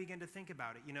 But then I begin to think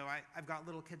about it. You know, I've got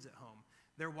little kids at home.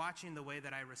 They're watching the way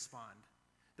that I respond.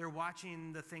 They're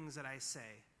watching the things that I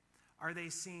say. Are they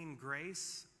seeing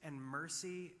grace and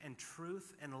mercy and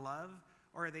truth and love?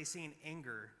 Or are they seeing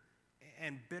anger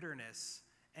and bitterness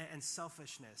and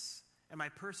selfishness and my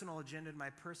personal agenda and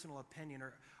my personal opinion?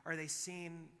 Or are they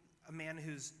seeing a man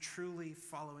who's truly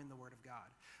following the word of God?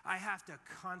 I have to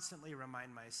constantly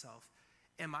remind myself,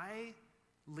 am I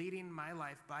leading my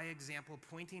life by example,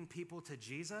 pointing people to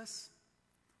Jesus,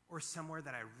 or somewhere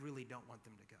that I really don't want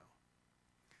them to go?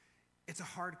 It's a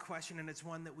hard question, and it's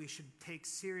one that we should take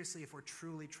seriously if we're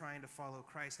truly trying to follow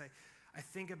Christ. I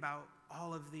think about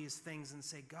all of these things and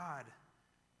say, God,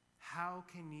 how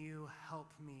can you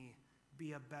help me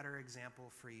be a better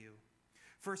example for you?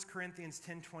 1 Corinthians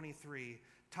 10:23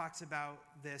 talks about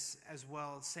this as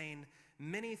well, saying,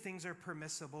 many things are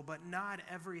permissible, but not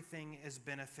everything is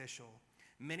beneficial.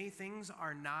 Many things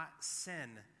are not sin,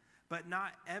 but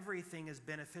not everything is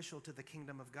beneficial to the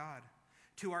kingdom of God,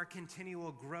 to our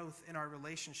continual growth in our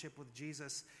relationship with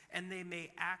Jesus, and they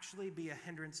may actually be a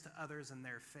hindrance to others in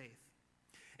their faith.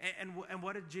 And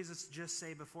what did Jesus just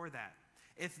say before that?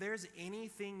 If there's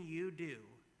anything you do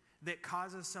that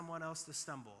causes someone else to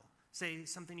stumble, say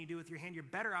something you do with your hand, you're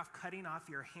better off cutting off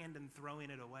your hand and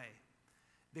throwing it away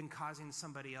than causing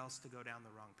somebody else to go down the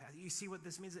wrong path. You see what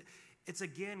this means? It's,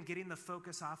 again, getting the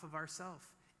focus off of ourselves.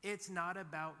 It's not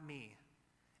about me.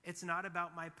 It's not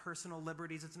about my personal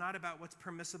liberties. It's not about what's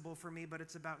permissible for me, but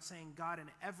it's about saying, God, in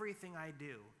everything I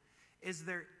do, is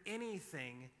there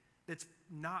anything that's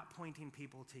not pointing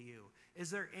people to you? Is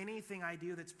there anything I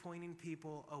do that's pointing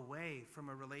people away from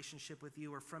a relationship with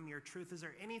you or from your truth? Is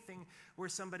there anything where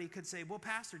somebody could say, well,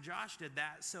 Pastor Josh did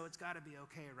that, so it's got to be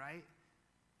okay, right?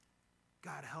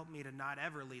 God, help me to not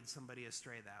ever lead somebody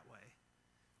astray that way.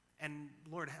 And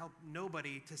Lord, help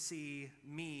nobody to see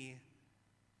me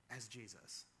as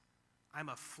Jesus. I'm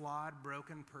a flawed,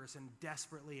 broken person,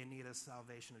 desperately in need of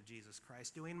salvation of Jesus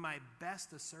Christ, doing my best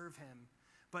to serve him,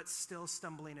 but still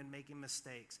stumbling and making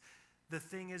mistakes. The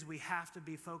thing is, we have to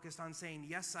be focused on saying,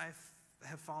 yes, I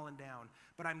have fallen down,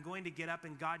 but I'm going to get up,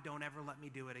 and God, don't ever let me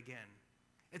do it again.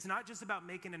 It's not just about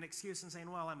making an excuse and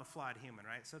saying, well, I'm a flawed human,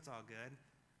 right? So it's all good.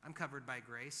 I'm covered by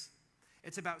grace.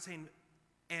 It's about saying,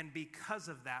 and because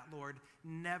of that, Lord,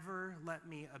 never let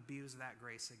me abuse that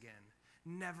grace again.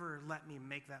 Never let me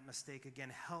make that mistake again.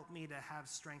 Help me to have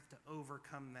strength to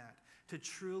overcome that, to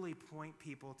truly point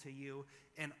people to you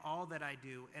in all that I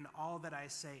do, in all that I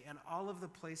say, in all of the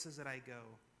places that I go.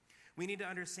 We need to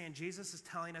understand Jesus is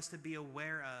telling us to be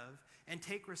aware of and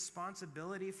take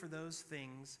responsibility for those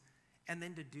things and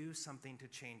then to do something to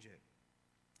change it.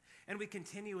 And we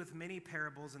continue with many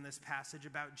parables in this passage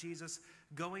about Jesus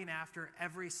going after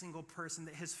every single person,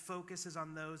 that his focus is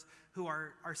on those who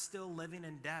are still living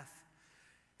in death.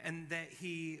 and that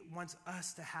he wants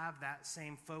us to have that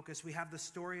same focus. We have the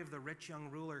story of the rich young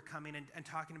ruler coming and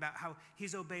talking about how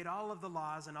he's obeyed all of the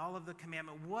laws and all of the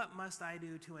commandment. What must I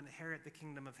do to inherit the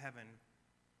kingdom of heaven?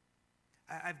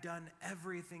 I've done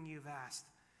everything you've asked.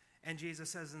 And Jesus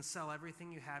says, and sell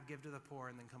everything you have, give to the poor,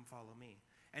 and then come follow me.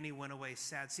 And he went away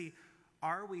sad. See,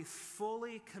 are we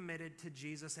fully committed to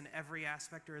Jesus in every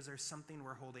aspect, or is there something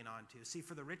we're holding on to? See,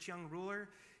 for the rich young ruler,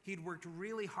 he'd worked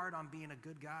really hard on being a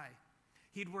good guy.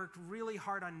 He'd worked really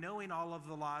hard on knowing all of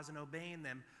the laws and obeying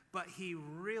them, but he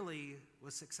really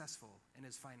was successful in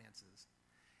his finances.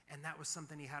 And that was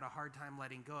something he had a hard time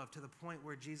letting go of, to the point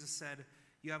where Jesus said,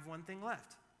 you have one thing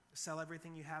left. Sell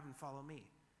everything you have and follow me.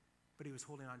 But he was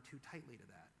holding on too tightly to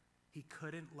that. He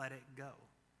couldn't let it go.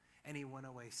 And he went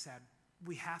away sad.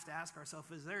 We have to ask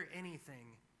ourselves, is there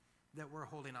anything that we're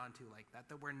holding on to like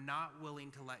that we're not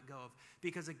willing to let go of?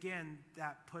 Because again,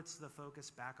 that puts the focus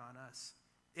back on us.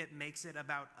 It makes it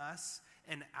about us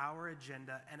and our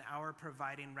agenda and our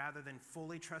providing, rather than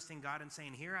fully trusting God and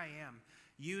saying, here I am,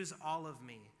 use all of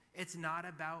me. It's not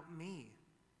about me.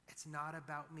 It's not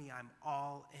about me. I'm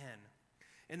all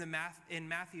in. In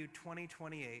Matthew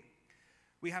 20:28,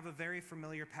 we have a very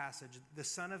familiar passage. The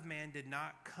Son of Man did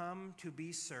not come to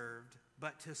be served,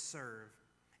 but to serve,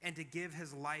 and to give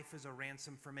his life as a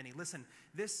ransom for many. Listen,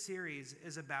 this series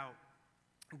is about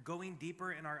going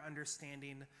deeper in our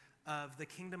understanding of the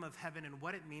kingdom of heaven and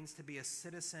what it means to be a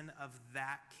citizen of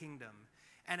that kingdom.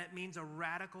 And it means a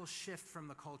radical shift from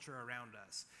the culture around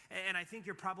us. And I think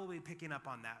you're probably picking up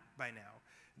on that by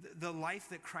now. The life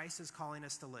that Christ is calling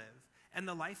us to live, and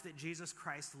the life that Jesus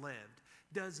Christ lived,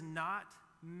 does not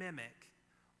mimic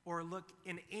or look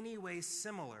in any way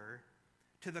similar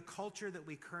to the culture that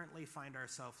we currently find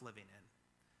ourselves living in,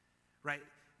 right?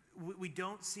 We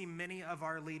don't see many of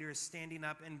our leaders standing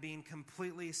up and being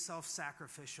completely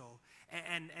self-sacrificial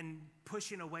and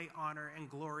pushing away honor and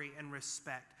glory and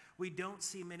respect. We don't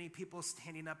see many people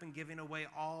standing up and giving away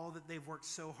all that they've worked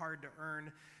so hard to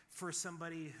earn for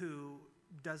somebody who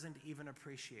doesn't even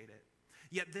appreciate it.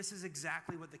 Yet this is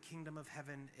exactly what the kingdom of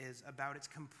heaven is about. It's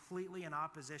completely in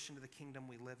opposition to the kingdom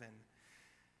we live in.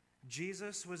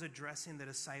 Jesus was addressing the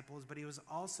disciples, but he was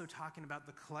also talking about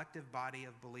the collective body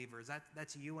of believers.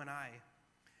 That's you and I,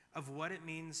 of what it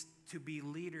means to be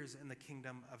leaders in the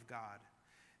kingdom of God.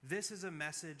 This is a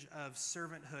message of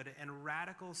servanthood and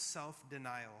radical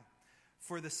self-denial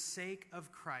for the sake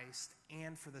of Christ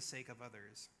and for the sake of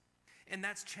others. And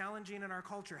that's challenging in our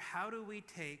culture. How do we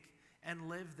take and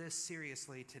live this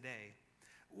seriously today?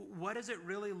 What does it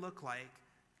really look like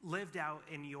lived out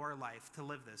in your life to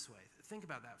live this way? Think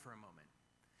about that for a moment.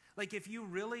 Like, if you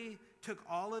really took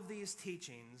all of these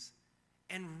teachings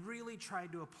and really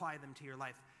tried to apply them to your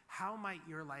life, how might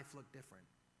your life look different?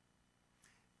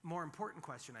 More important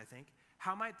question, I think,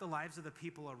 how might the lives of the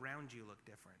people around you look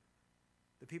different?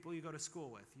 The people you go to school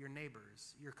with, your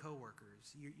neighbors, your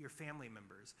coworkers, your family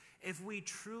members. If we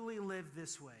truly live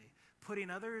this way, putting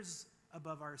others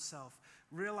above ourselves,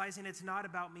 realizing it's not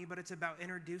about me, but it's about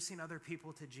introducing other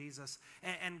people to Jesus.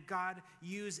 And God,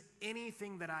 use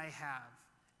anything that I have.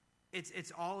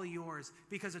 It's all yours,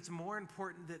 because it's more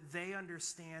important that they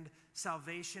understand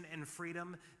salvation and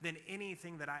freedom than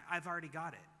anything that I've already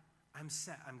got it. I'm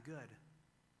set. I'm good.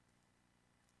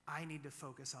 I need to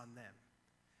focus on them.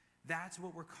 That's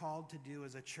what we're called to do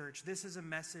as a church. This is a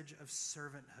message of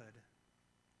servanthood.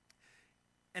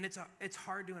 And it's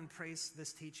hard to embrace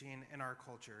this teaching in our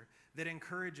culture that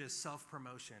encourages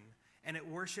self-promotion, and it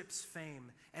worships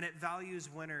fame, and it values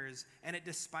winners, and it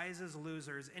despises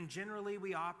losers. And generally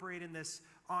we operate in this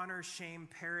honor-shame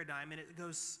paradigm, and it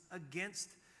goes against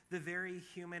the very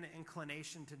human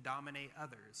inclination to dominate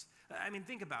others. I mean,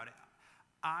 think about it.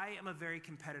 I am a very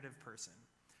competitive person,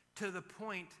 to the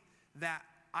point that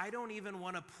I don't even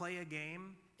want to play a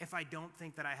game if I don't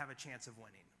think that I have a chance of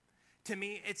winning. To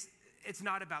me, it's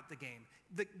not about the game.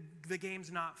 The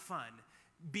game's not fun.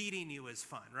 Beating you is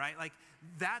fun, right? Like,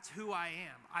 that's who I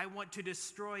am. I want to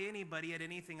destroy anybody at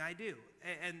anything I do.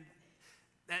 And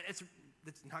it's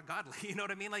not godly, you know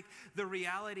what I mean? Like, the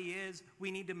reality is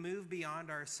we need to move beyond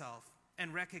ourselves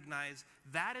and recognize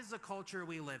that is the culture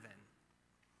we live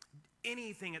in.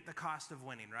 Anything at the cost of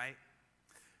winning, right?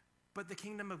 But the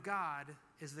kingdom of God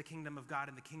is the kingdom of God,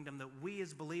 and the kingdom that we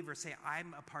as believers say,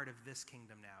 I'm a part of this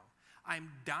kingdom now.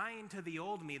 I'm dying to the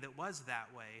old me that was that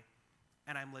way,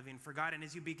 and I'm living for God. And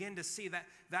as you begin to see that,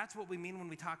 that's what we mean when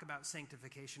we talk about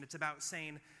sanctification. It's about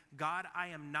saying, God, I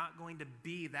am not going to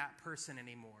be that person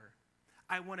anymore.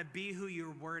 I want to be who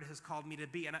your word has called me to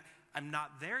be. And I'm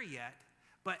not there yet,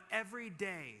 but every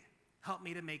day Help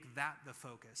me to make that the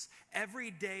focus.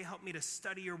 Every day, help me to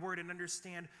study your word and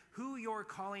understand who you're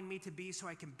calling me to be so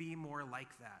I can be more like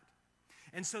that.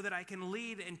 And so that I can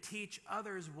lead and teach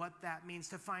others what that means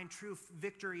to find true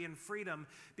victory and freedom,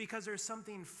 because there's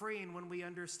something freeing when we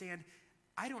understand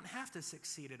I don't have to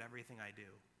succeed at everything I do.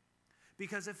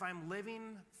 Because if I'm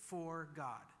living for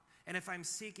God and if I'm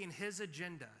seeking his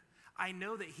agenda, I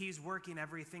know that he's working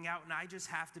everything out and I just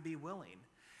have to be willing.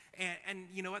 And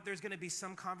you know what? There's going to be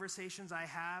some conversations I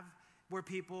have where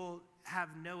people have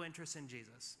no interest in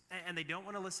Jesus and they don't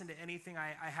want to listen to anything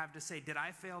I have to say. Did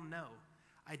I fail? No.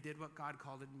 I did what God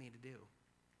called me to do.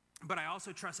 But I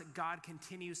also trust that God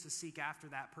continues to seek after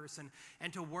that person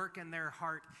and to work in their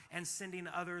heart and sending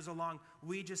others along.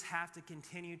 We just have to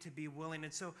continue to be willing.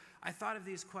 And so I thought of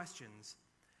these questions.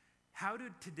 How do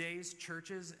today's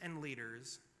churches and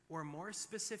leaders, or more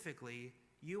specifically,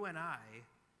 you and I,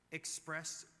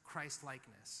 express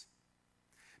Christ-likeness?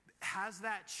 Has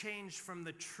that changed from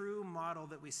the true model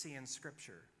that we see in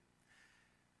Scripture?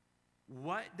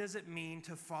 What does it mean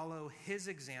to follow his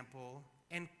example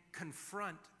and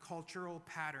confront cultural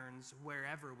patterns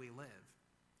wherever we live?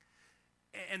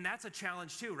 And that's a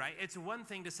challenge too, right? It's one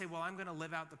thing to say, well, I'm going to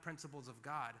live out the principles of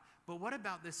God. But what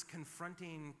about this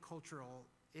confronting cultural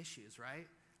issues, right?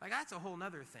 Like, that's a whole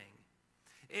nother thing.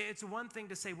 It's one thing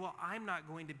to say, well, I'm not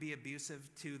going to be abusive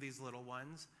to these little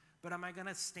ones, but am I going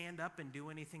to stand up and do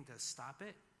anything to stop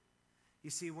it?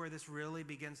 You see where this really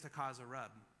begins to cause a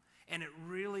rub. And it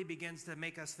really begins to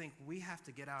make us think we have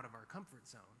to get out of our comfort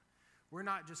zone. We're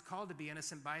not just called to be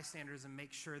innocent bystanders and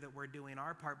make sure that we're doing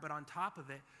our part, but on top of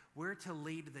it, we're to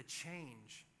lead the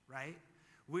change, right?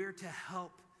 We're to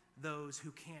help those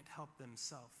who can't help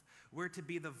themselves. We're to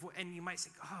be the voice. And you might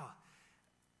say, oh,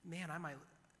 man, I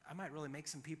might really make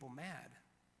some people mad.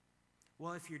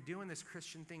 Well, if you're doing this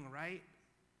Christian thing right,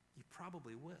 you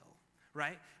probably will,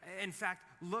 right? In fact,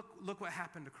 look what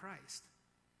happened to Christ.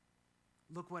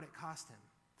 Look what it cost him.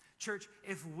 Church,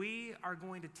 if we are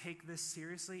going to take this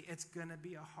seriously, it's going to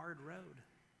be a hard road.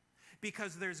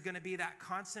 Because there's going to be that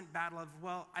constant battle of,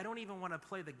 well, I don't even want to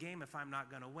play the game if I'm not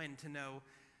going to win, to know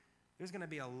there's going to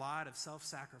be a lot of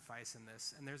self-sacrifice in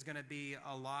this. And there's going to be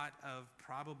a lot of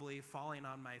probably falling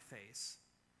on my face.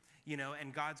 You know,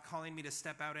 and God's calling me to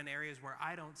step out in areas where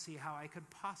I don't see how I could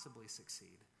possibly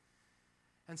succeed.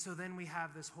 And so then we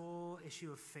have this whole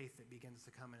issue of faith that begins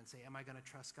to come in and say, am I going to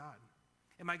trust God?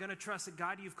 Am I going to trust that,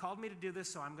 God, you've called me to do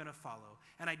this, so I'm going to follow?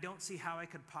 And I don't see how I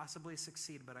could possibly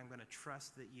succeed, but I'm going to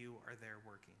trust that you are there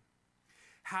working.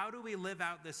 How do we live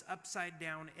out this upside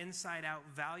down, inside out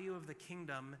value of the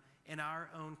kingdom in our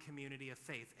own community of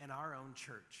faith, in our own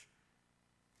church?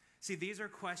 See, these are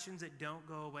questions that don't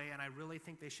go away, and I really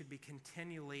think they should be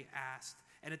continually asked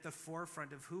and at the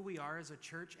forefront of who we are as a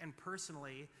church and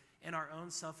personally in our own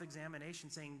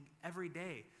self-examination, saying every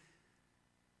day,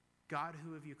 God,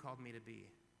 who have you called me to be?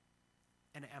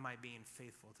 And am I being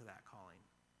faithful to that calling?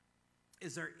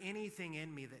 Is there anything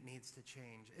in me that needs to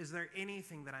change? Is there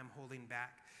anything that I'm holding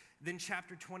back? Then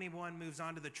chapter 21 moves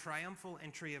on to the triumphal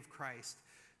entry of Christ.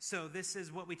 So this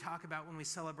is what we talk about when we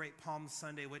celebrate Palm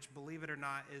Sunday, which, believe it or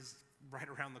not, is right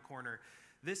around the corner.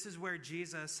 This is where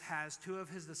Jesus has two of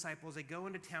his disciples. They go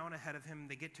into town ahead of him.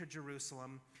 They get to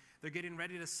Jerusalem. They're getting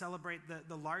ready to celebrate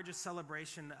the largest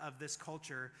celebration of this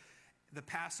culture, the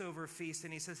Passover feast.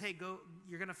 And he says, hey, go,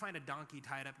 you're going to find a donkey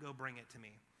tied up. Go bring it to me.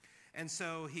 And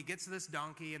so he gets this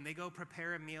donkey, and they go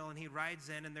prepare a meal, and he rides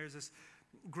in, and there's this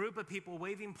group of people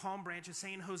waving palm branches,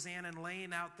 saying Hosanna, and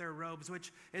laying out their robes,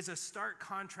 which is a stark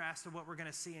contrast to what we're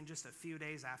going to see in just a few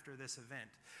days after this event.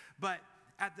 But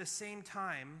at the same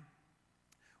time,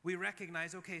 we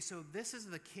recognize, okay, so this is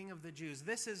the King of the Jews.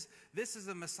 This is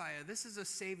the Messiah. This is a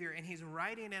Savior, and he's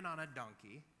riding in on a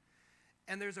donkey.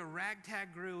 And there's a ragtag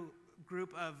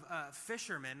group of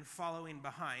fishermen following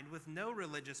behind with no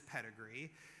religious pedigree.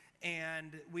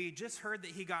 And we just heard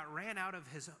that he got ran out of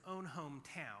his own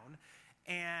hometown.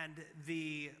 And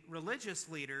the religious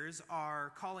leaders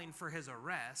are calling for his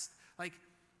arrest. Like,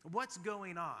 what's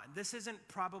going on? This isn't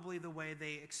probably the way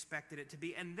they expected it to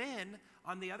be. And then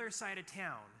on the other side of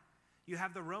town, you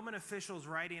have the Roman officials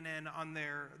riding in on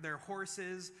their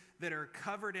horses that are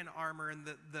covered in armor and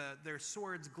their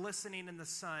swords glistening in the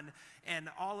sun, and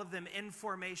all of them in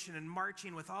formation and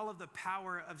marching with all of the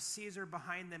power of Caesar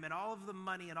behind them and all of the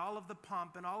money and all of the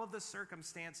pomp and all of the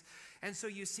circumstance. And so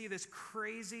you see this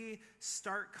crazy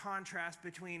stark contrast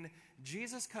between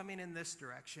Jesus coming in this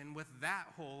direction with that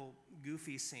whole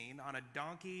goofy scene on a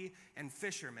donkey and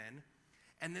fishermen,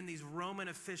 and then these Roman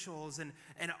officials and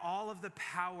all of the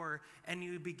power, and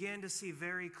you begin to see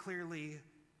very clearly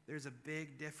there's a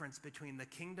big difference between the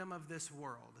kingdom of this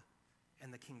world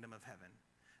and the kingdom of heaven.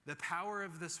 The power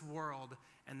of this world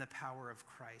and the power of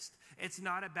Christ. It's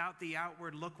not about the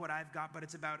outward, look what I've got, but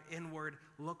it's about inward,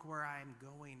 look where I'm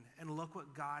going, and look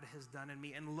what God has done in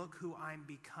me, and look who I'm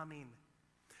becoming.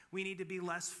 We need to be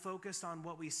less focused on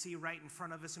what we see right in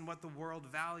front of us and what the world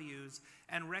values,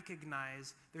 and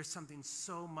recognize there's something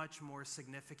so much more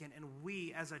significant, and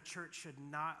we as a church should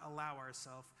not allow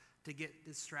ourselves to get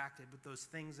distracted with those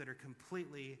things that are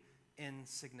completely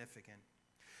insignificant.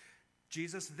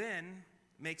 Jesus then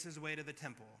makes his way to the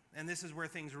temple. And this is where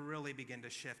things really begin to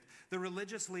shift. The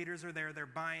religious leaders are there. They're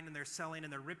buying and they're selling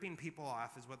and they're ripping people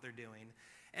off is what they're doing.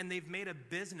 And they've made a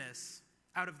business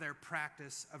out of their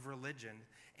practice of religion.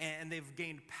 And they've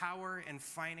gained power and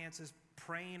finances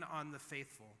preying on the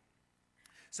faithful.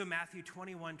 So Matthew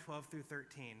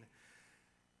 21:12-13.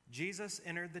 Jesus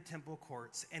entered the temple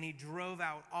courts, and he drove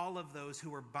out all of those who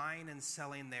were buying and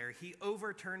selling there. He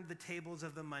overturned the tables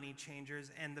of the money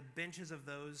changers and the benches of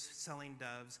those selling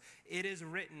doves. It is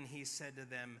written, he said to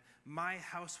them, my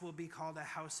house will be called a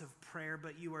house of prayer,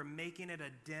 but you are making it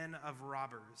a den of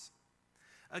robbers.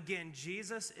 Again,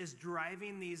 Jesus is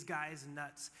driving these guys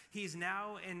nuts. He's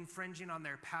now infringing on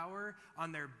their power,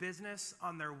 on their business,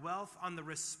 on their wealth, on the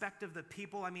respect of the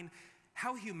people. I mean,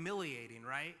 how humiliating,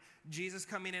 right? Jesus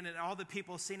coming in and all the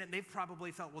people seeing it, they've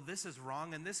probably felt, well, this is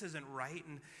wrong and this isn't right.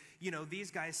 And,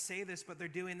 these guys say this, but they're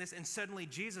doing this. And suddenly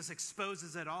Jesus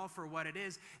exposes it all for what it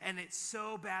is. And it's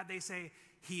so bad, they say,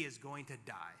 he is going to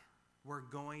die. We're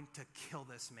going to kill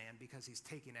this man because he's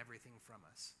taking everything from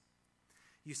us.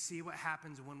 You see what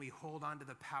happens when we hold on to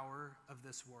the power of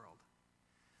this world.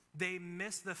 They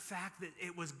miss the fact that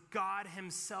it was God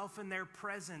himself in their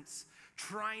presence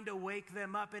trying to wake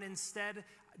them up. And instead,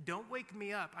 don't wake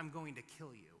me up, I'm going to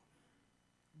kill you.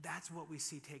 That's what we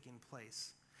see taking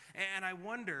place. And I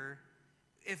wonder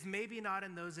if maybe not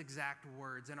in those exact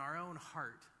words, in our own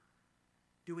heart,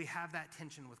 do we have that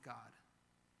tension with God?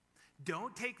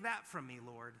 Don't take that from me,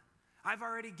 Lord. I've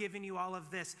already given you all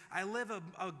of this. I live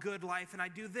a good life and I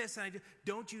do this and I do.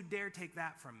 Don't you dare take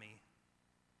that from me.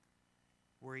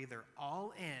 We're either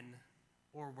all in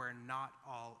or we're not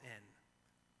all in.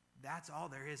 That's all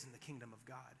there is in the kingdom of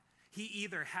God. He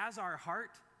either has our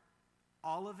heart,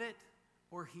 all of it,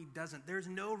 or he doesn't. There's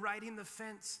no riding the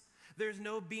fence. There's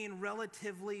no being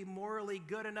relatively morally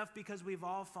good enough because we've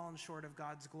all fallen short of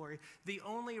God's glory. The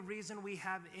only reason we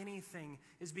have anything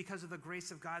is because of the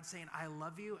grace of God saying, I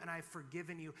love you and I've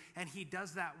forgiven you. And he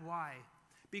does that. Why?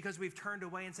 Because we've turned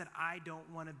away and said, I don't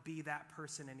want to be that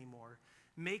person anymore.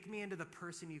 Make me into the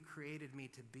person you created me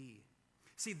to be.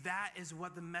 See, that is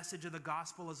what the message of the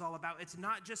gospel is all about. It's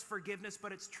not just forgiveness,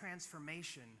 but it's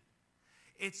transformation.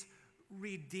 It's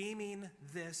redeeming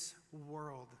this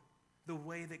world the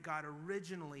way that God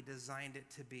originally designed it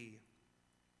to be.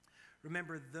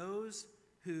 Remember, those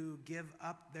who give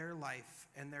up their life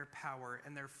and their power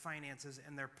and their finances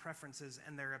and their preferences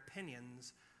and their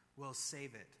opinions will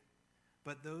save it.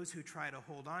 But those who try to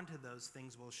hold on to those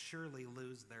things will surely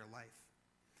lose their life.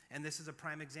 And this is a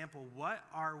prime example. What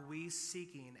are we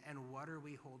seeking and what are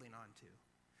we holding on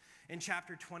to? In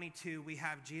chapter 22, we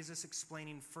have Jesus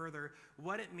explaining further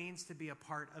what it means to be a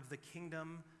part of the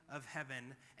kingdom of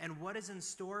heaven and what is in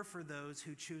store for those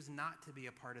who choose not to be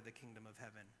a part of the kingdom of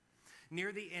heaven.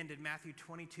 Near the end, in Matthew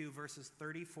 22, verses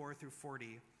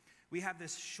 34-40, we have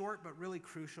this short but really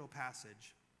crucial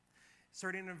passage.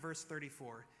 Starting in verse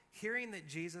 34, hearing that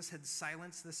Jesus had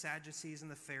silenced the Sadducees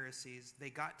and the Pharisees, they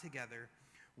got together.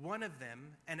 One of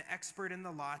them, an expert in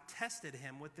the law, tested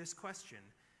him with this question,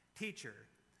 Teacher,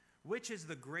 which is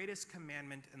the greatest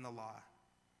commandment in the law?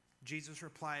 Jesus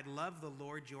replied, love the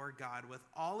Lord your God with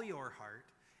all your heart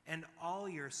and all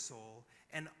your soul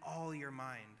and all your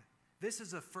mind. This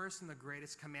is the first and the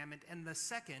greatest commandment. And the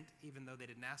second, even though they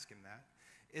didn't ask him that,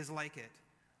 is like it.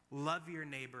 Love your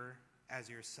neighbor as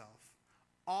yourself.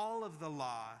 All of the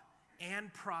law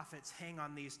and prophets hang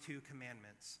on these two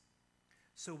commandments.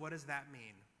 So what does that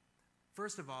mean?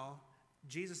 First of all,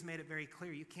 Jesus made it very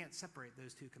clear you can't separate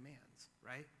those two commands,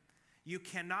 right? You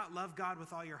cannot love God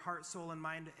with all your heart, soul, and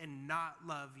mind and not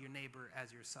love your neighbor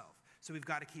as yourself. So we've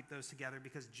got to keep those together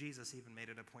because Jesus even made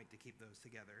it a point to keep those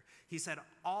together. He said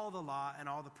all the law and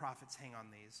all the prophets hang on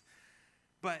these.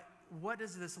 But what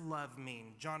does this love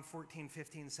mean? John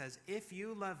 14:15 says, if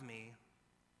you love me,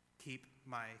 keep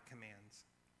my commands.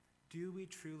 Do we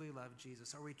truly love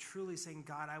Jesus? Are we truly saying,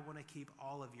 God, I want to keep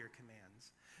all of your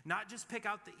commands? Not just pick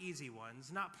out the easy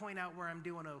ones, not point out where I'm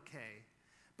doing okay.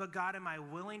 But God, am I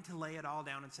willing to lay it all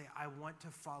down and say, I want to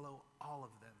follow all of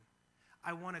them.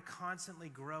 I want to constantly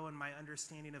grow in my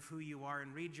understanding of who you are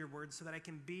and read your word so that I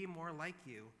can be more like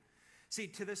you. See,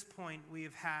 to this point, we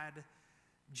have had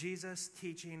Jesus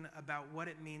teaching about what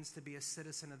it means to be a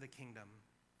citizen of the kingdom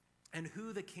and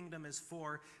who the kingdom is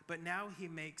for, but now he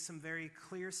makes some very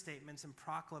clear statements and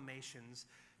proclamations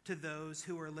to those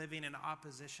who are living in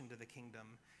opposition to the kingdom.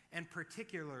 And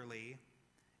particularly,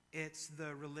 it's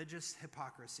the religious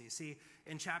hypocrisy. See,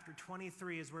 in chapter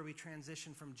 23 is where we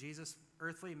transition from Jesus'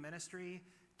 earthly ministry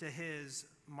to his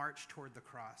march toward the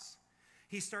cross.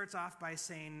 He starts off by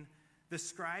saying, the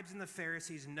scribes and the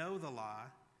Pharisees know the law,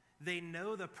 they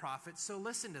know the prophets, so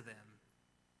listen to them.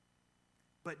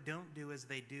 But don't do as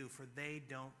they do, for they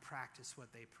don't practice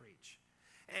what they preach.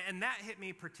 And that hit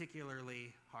me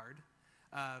particularly hard,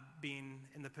 being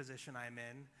in the position I'm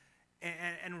in,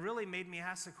 and really made me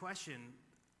ask the question,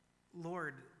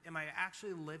 Lord, am I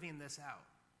actually living this out?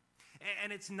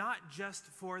 And it's not just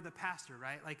for the pastor,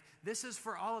 right? Like, this is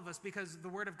for all of us, because the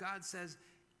word of God says,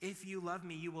 if you love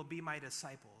me, you will be my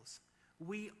disciples.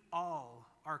 We all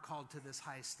are called to this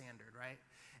high standard, right?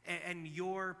 And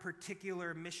your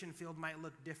particular mission field might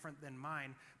look different than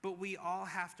mine, but we all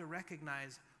have to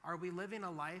recognize, are we living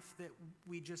a life that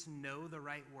we just know the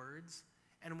right words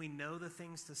and we know the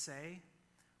things to say,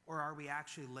 or are we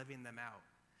actually living them out?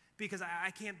 Because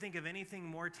I can't think of anything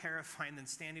more terrifying than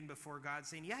standing before God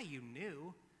saying, yeah, you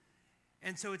knew,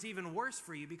 and so it's even worse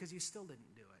for you because you still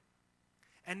didn't do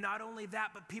it. And not only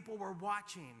that, but people were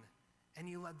watching and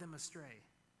you led them astray.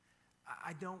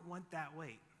 I don't want that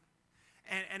weight.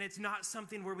 And it's not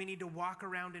something where we need to walk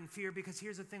around in fear, because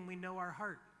here's the thing, we know our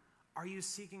heart. Are you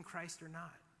seeking Christ or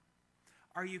not?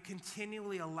 Are you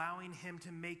continually allowing him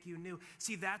to make you new?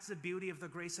 See, that's the beauty of the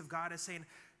grace of God, is saying,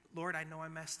 Lord, I know I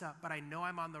messed up, but I know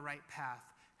I'm on the right path.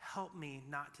 Help me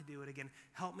not to do it again.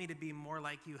 Help me to be more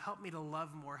like you. Help me to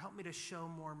love more. Help me to show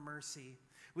more mercy.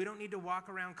 We don't need to walk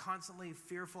around constantly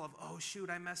fearful of, oh, shoot,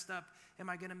 I messed up. Am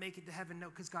I going to make it to heaven? No,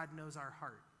 because God knows our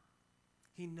heart.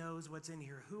 He knows what's in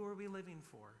here. Who are we living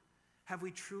for? Have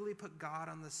we truly put God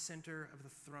on the center of the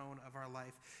throne of our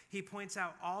life? He points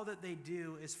out all that they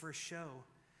do is for show.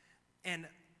 And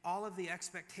all of the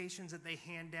expectations that they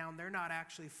hand down, they're not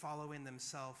actually following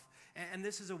themselves. And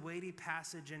this is a weighty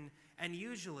passage, and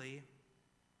usually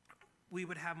we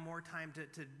would have more time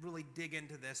to really dig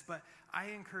into this. But I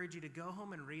encourage you to go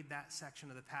home and read that section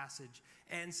of the passage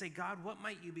and say, God, what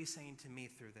might you be saying to me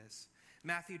through this?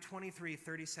 Matthew 23,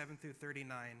 37 through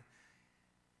 39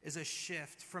 is a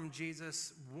shift from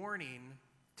Jesus warning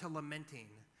to lamenting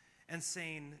and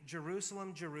saying,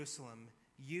 Jerusalem, Jerusalem,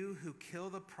 you who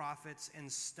kill the prophets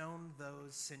and stone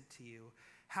those sent to you.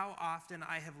 How often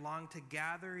I have longed to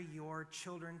gather your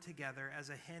children together as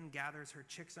a hen gathers her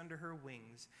chicks under her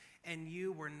wings, and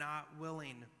you were not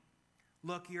willing.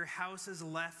 Look, your house is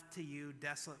left to you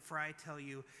desolate, for I tell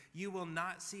you, you will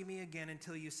not see me again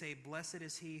until you say, blessed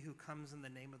is he who comes in the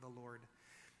name of the Lord.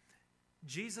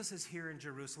 Jesus is here in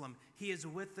Jerusalem. He is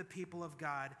with the people of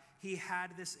God. He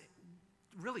had this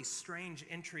really strange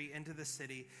entry into the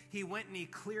city. He went and he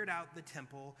cleared out the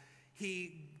temple.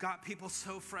 He got people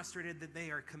so frustrated that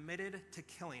they are committed to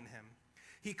killing him.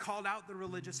 He called out the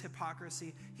religious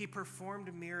hypocrisy. He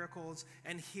performed miracles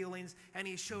and healings, and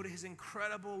he showed his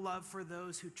incredible love for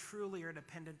those who truly are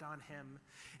dependent on him.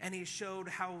 And he showed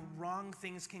how wrong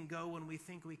things can go when we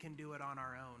think we can do it on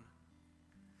our own.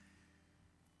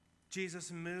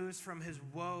 Jesus moves from his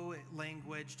woe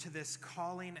language to this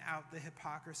calling out the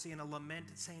hypocrisy and a lament,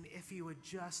 saying, if you would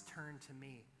just turn to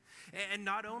me. And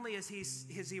not only is he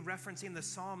referencing the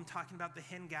psalm talking about the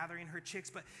hen gathering her chicks,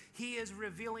 but he is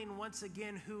revealing once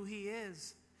again who he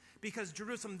is. Because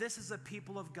Jerusalem, this is a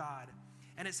people of God.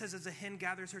 And it says, as a hen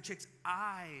gathers her chicks,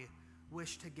 I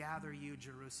wish to gather you,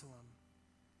 Jerusalem.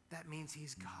 That means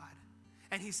he's God.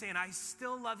 And he's saying, I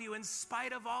still love you in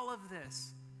spite of all of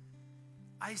this.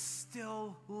 I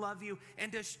still love you.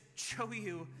 And to show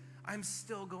you, I'm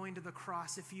still going to the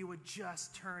cross if you would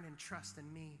just turn and trust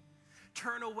in me.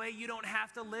 Turn away. You don't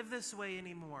have to live this way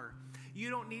anymore. You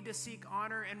don't need to seek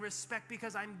honor and respect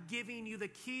because I'm giving you the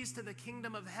keys to the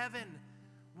kingdom of heaven.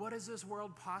 What does this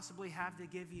world possibly have to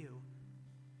give you?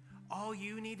 All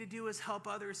you need to do is help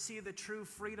others see the true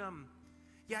freedom.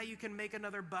 Yeah, you can make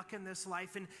another buck in this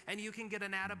life and you can get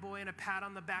an attaboy and a pat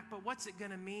on the back, but what's it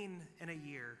going to mean in a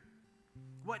year?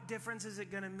 What difference is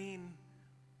it going to mean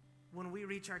when we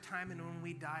reach our time and when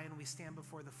we die and we stand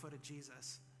before the foot of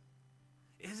Jesus?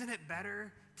 Isn't it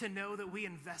better to know that we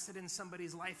invested in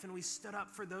somebody's life and we stood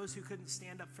up for those who couldn't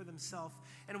stand up for themselves,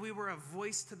 and we were a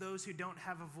voice to those who don't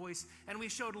have a voice, and we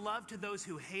showed love to those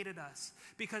who hated us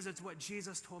because it's what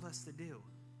Jesus told us to do.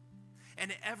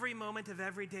 And every moment of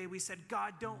every day we said,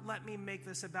 God, don't let me make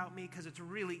this about me because it's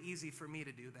really easy for me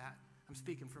to do that. I'm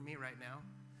speaking for me right now.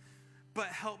 But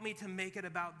help me to make it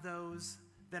about those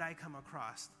that I come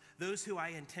across, those who I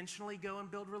intentionally go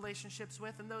and build relationships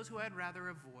with, and those who I'd rather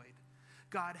avoid.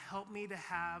 God, help me to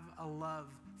have a love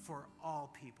for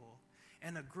all people,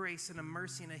 and a grace and a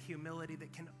mercy and a humility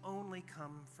that can only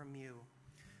come from you.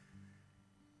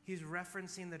 He's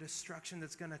referencing the destruction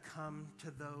that's going to come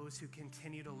to those who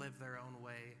continue to live their own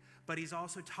way. But he's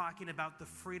also talking about the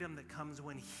freedom that comes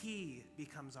when he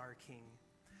becomes our king,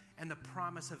 and the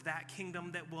promise of that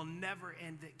kingdom that will never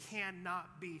end, that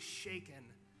cannot be shaken,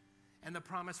 and the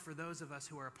promise for those of us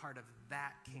who are a part of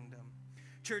that kingdom.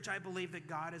 Church, I believe that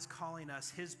God is calling us,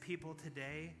 his people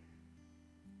today,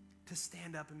 to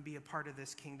stand up and be a part of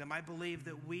this kingdom. I believe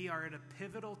that we are at a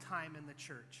pivotal time in the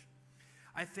church.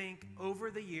 I think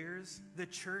over the years, the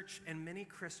church and many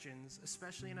Christians,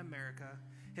 especially in America,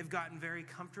 have gotten very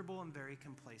comfortable and very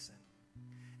complacent.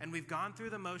 And we've gone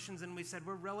through the motions and we said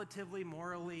we're relatively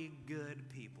morally good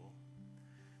people.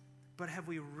 But have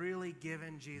we really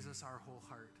given Jesus our whole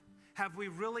heart? Have we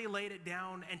really laid it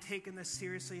down and taken this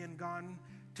seriously and gone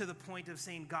to the point of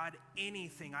saying, God,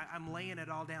 anything, I'm laying it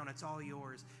all down, it's all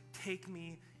yours. Take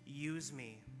me, use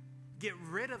me. Get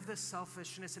rid of the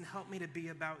selfishness and help me to be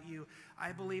about you.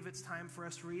 I believe it's time for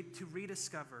us to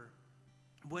rediscover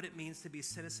what it means to be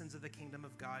citizens of the kingdom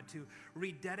of God, to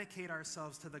rededicate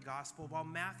ourselves to the gospel. While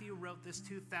Matthew wrote this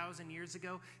 2,000 years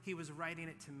ago, he was writing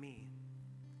it to me.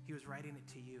 He was writing it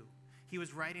to you. He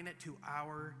was writing it to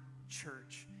our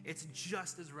church. It's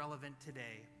just as relevant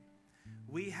today.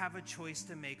 We have a choice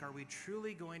to make. Are we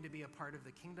truly going to be a part of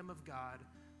the kingdom of God,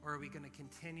 or are we going to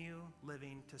continue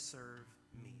living to serve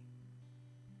me?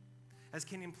 As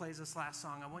Kenyon plays this last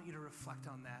song, I want you to reflect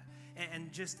on that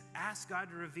and just ask God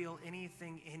to reveal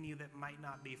anything in you that might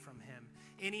not be from him.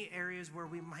 Any areas where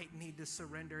we might need to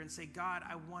surrender and say, God,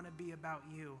 I want to be about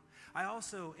you. I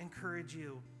also encourage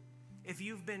you, if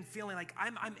you've been feeling like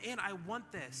I'm in, I want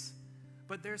this,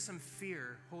 but there's some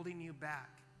fear holding you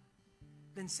back,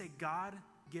 then say, God,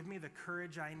 give me the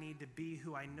courage I need to be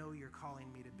who I know you're calling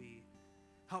me to be.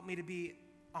 Help me to be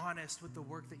honest with the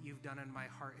work that you've done in my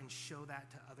heart and show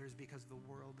that to others because the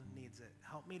world needs it.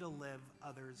 Help me to live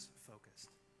others focused.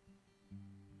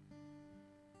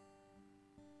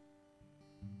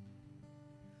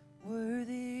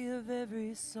 Worthy of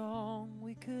every song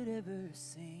we could ever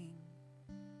sing,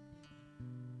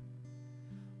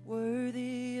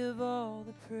 worthy of all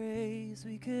the praise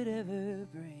we could ever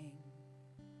bring.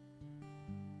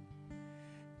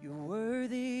 You're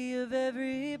worthy of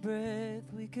every breath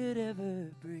we could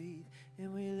ever breathe,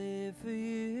 and we live for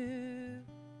you.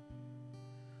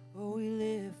 Oh, we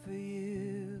live for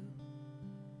you.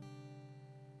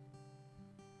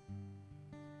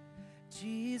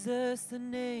 Jesus, the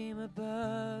name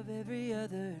above every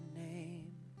other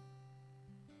name.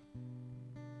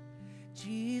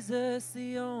 Jesus,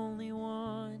 the only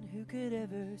one who could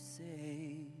ever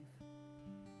save.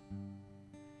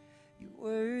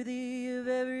 Worthy of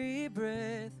every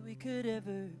breath we could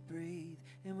ever breathe,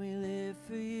 and we live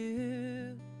for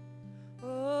you.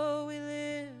 Oh, we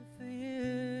live for you.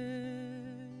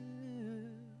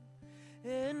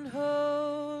 And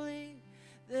holy,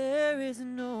 there is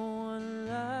no one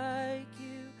like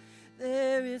you.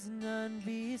 There is none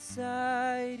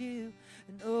beside you.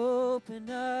 And open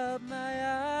up my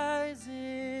eyes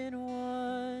in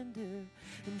wonder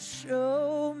and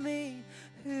show me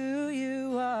who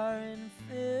you are, and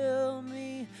fill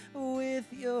me with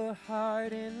your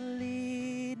heart and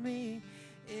lead me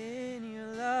in your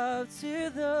love to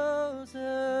those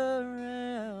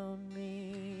around me.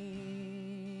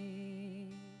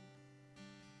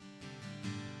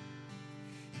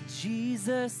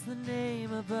 Jesus, the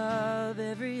name above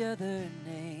every other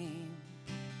name.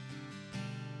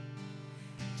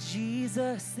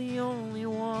 Jesus, the only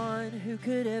one who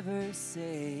could ever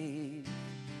save.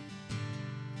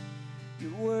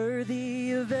 You're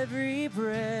worthy of every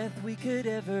breath we could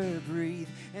ever breathe,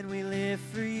 and we live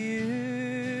for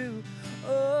you.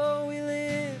 Oh, we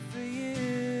live for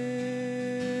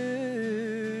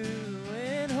you.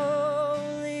 And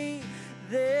holy,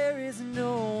 there is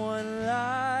no one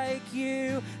like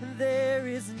you. There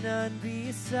is none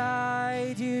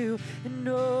beside you. And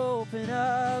open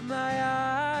up my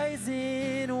eyes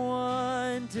in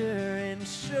wonder and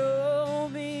show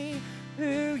me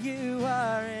who you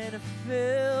are, and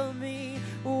fill me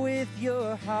with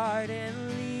your heart and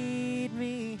lead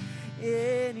me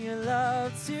in your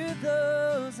love to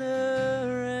those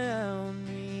around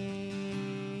me.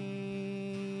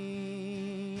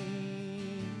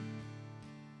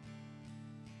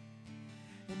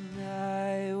 And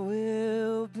I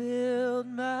will build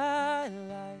my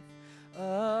life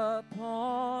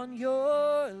upon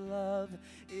your love.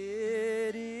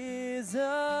 It is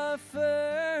a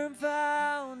firm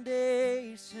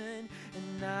foundation.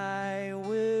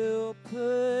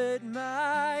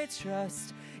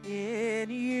 trust in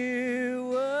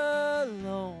you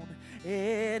alone,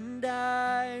 and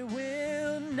I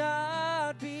will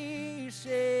not be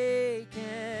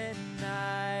shaken.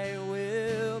 I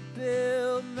will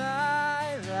build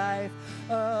my life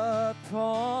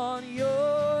upon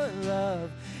your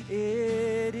love.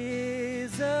 It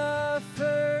is a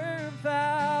firm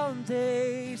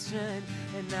foundation,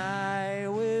 and I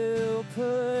will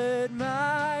put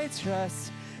my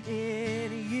trust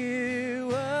in you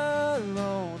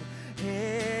alone,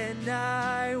 and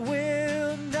I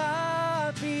will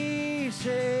not be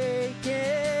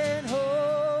shaken.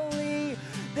 Holy,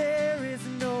 there is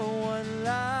no one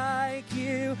like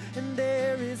you, and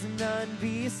there is none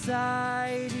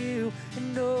beside you.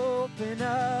 And open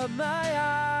up my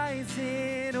eyes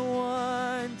in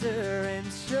wonder and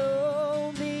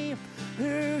show me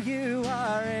who you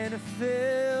are, and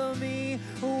fill me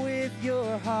with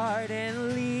your heart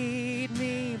and lead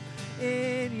me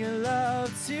in your love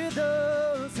to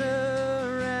those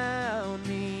around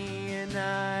me. And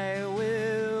I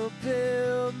will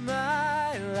build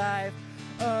my life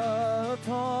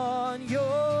upon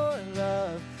your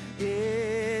love.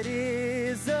 It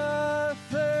is a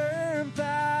firm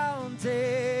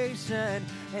foundation,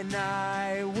 and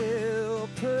I will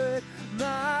put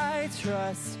my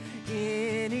trust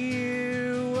in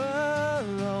you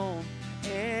alone,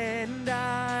 and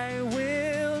I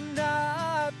will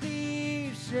not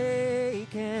be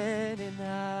shaken, and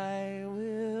I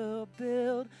will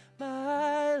build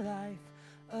my life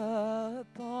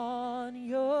upon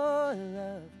your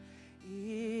love.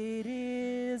 It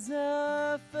is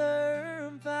a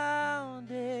firm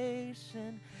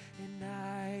foundation, and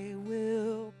I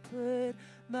will put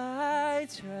my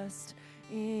trust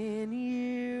in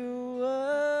you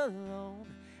alone,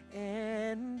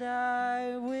 and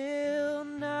I will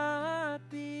not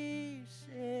be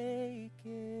shaken.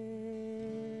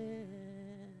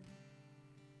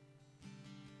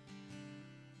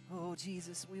 Oh,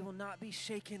 Jesus, we will not be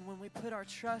shaken when we put our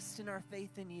trust and our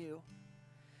faith in you.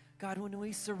 God, when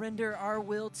we surrender our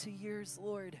will to yours,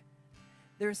 Lord,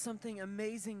 there's something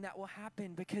amazing that will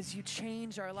happen because you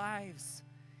change our lives.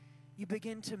 You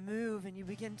begin to move and you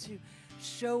begin to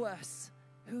show us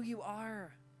who you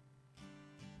are.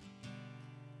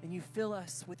 And you fill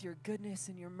us with your goodness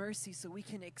and your mercy so we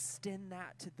can extend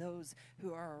that to those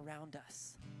who are around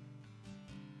us.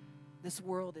 This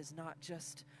world is not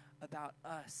just about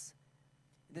us.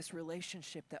 This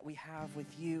relationship that we have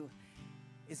with you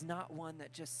is not one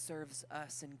that just serves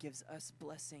us and gives us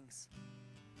blessings.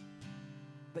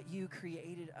 But you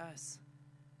created us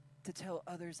to tell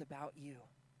others about you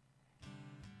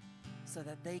so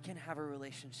that they can have a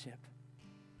relationship.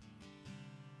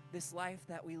 This life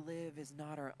that we live is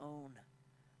not our own,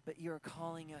 but you're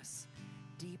calling us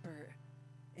deeper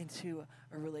into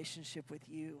a relationship with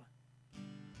you.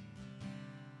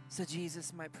 So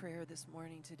Jesus, my prayer this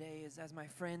morning today is as my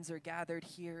friends are gathered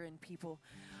here and people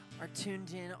are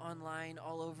tuned in online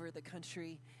all over the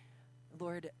country,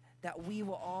 Lord, that we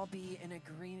will all be in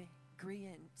agreement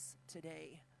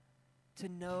today to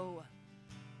know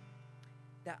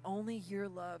that only your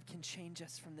love can change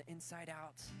us from the inside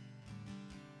out.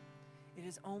 It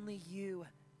is only you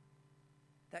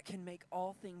that can make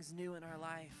all things new in our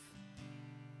life.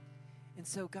 And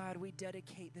so, God, we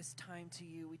dedicate this time to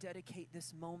you. We dedicate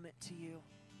this moment to you.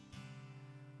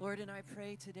 Lord, and I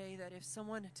pray today that if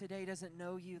someone today doesn't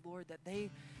know you, Lord, that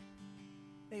they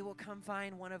will come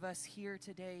find one of us here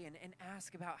today and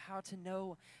ask about how to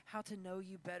know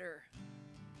you better,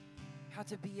 how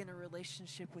to be in a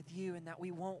relationship with you, and that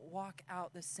we won't walk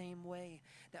out the same way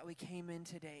that we came in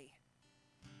today.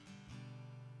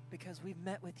 Because we've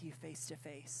met with you face to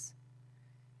face,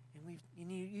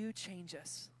 and you change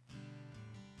us.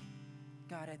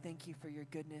 God, I thank you for your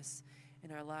goodness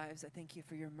in our lives. I thank you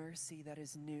for your mercy that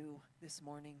is new this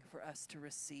morning for us to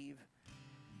receive.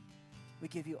 We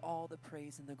give you all the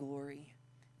praise and the glory.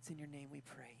 It's in your name we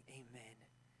pray. Amen.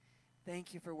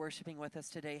 Thank you for worshiping with us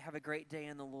today. Have a great day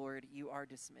in the Lord. You are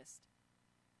dismissed.